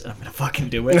wrappers and I'm gonna fucking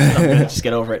do it. And I'm gonna just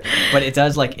get over it. But it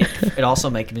does like it also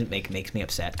makes me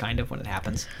upset kind of when it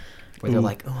happens. Where they're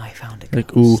like, oh, I found a ghost.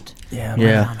 Like, ooh. yeah,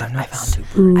 Yeah. I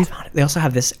found it. They also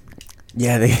have this.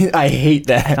 Yeah, I hate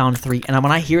I that. found 3, and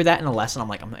when I hear that in a lesson, I'm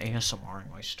like, I'm ASMRing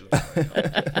my student.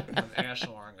 I'm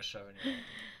ASMRing a 7-year-old.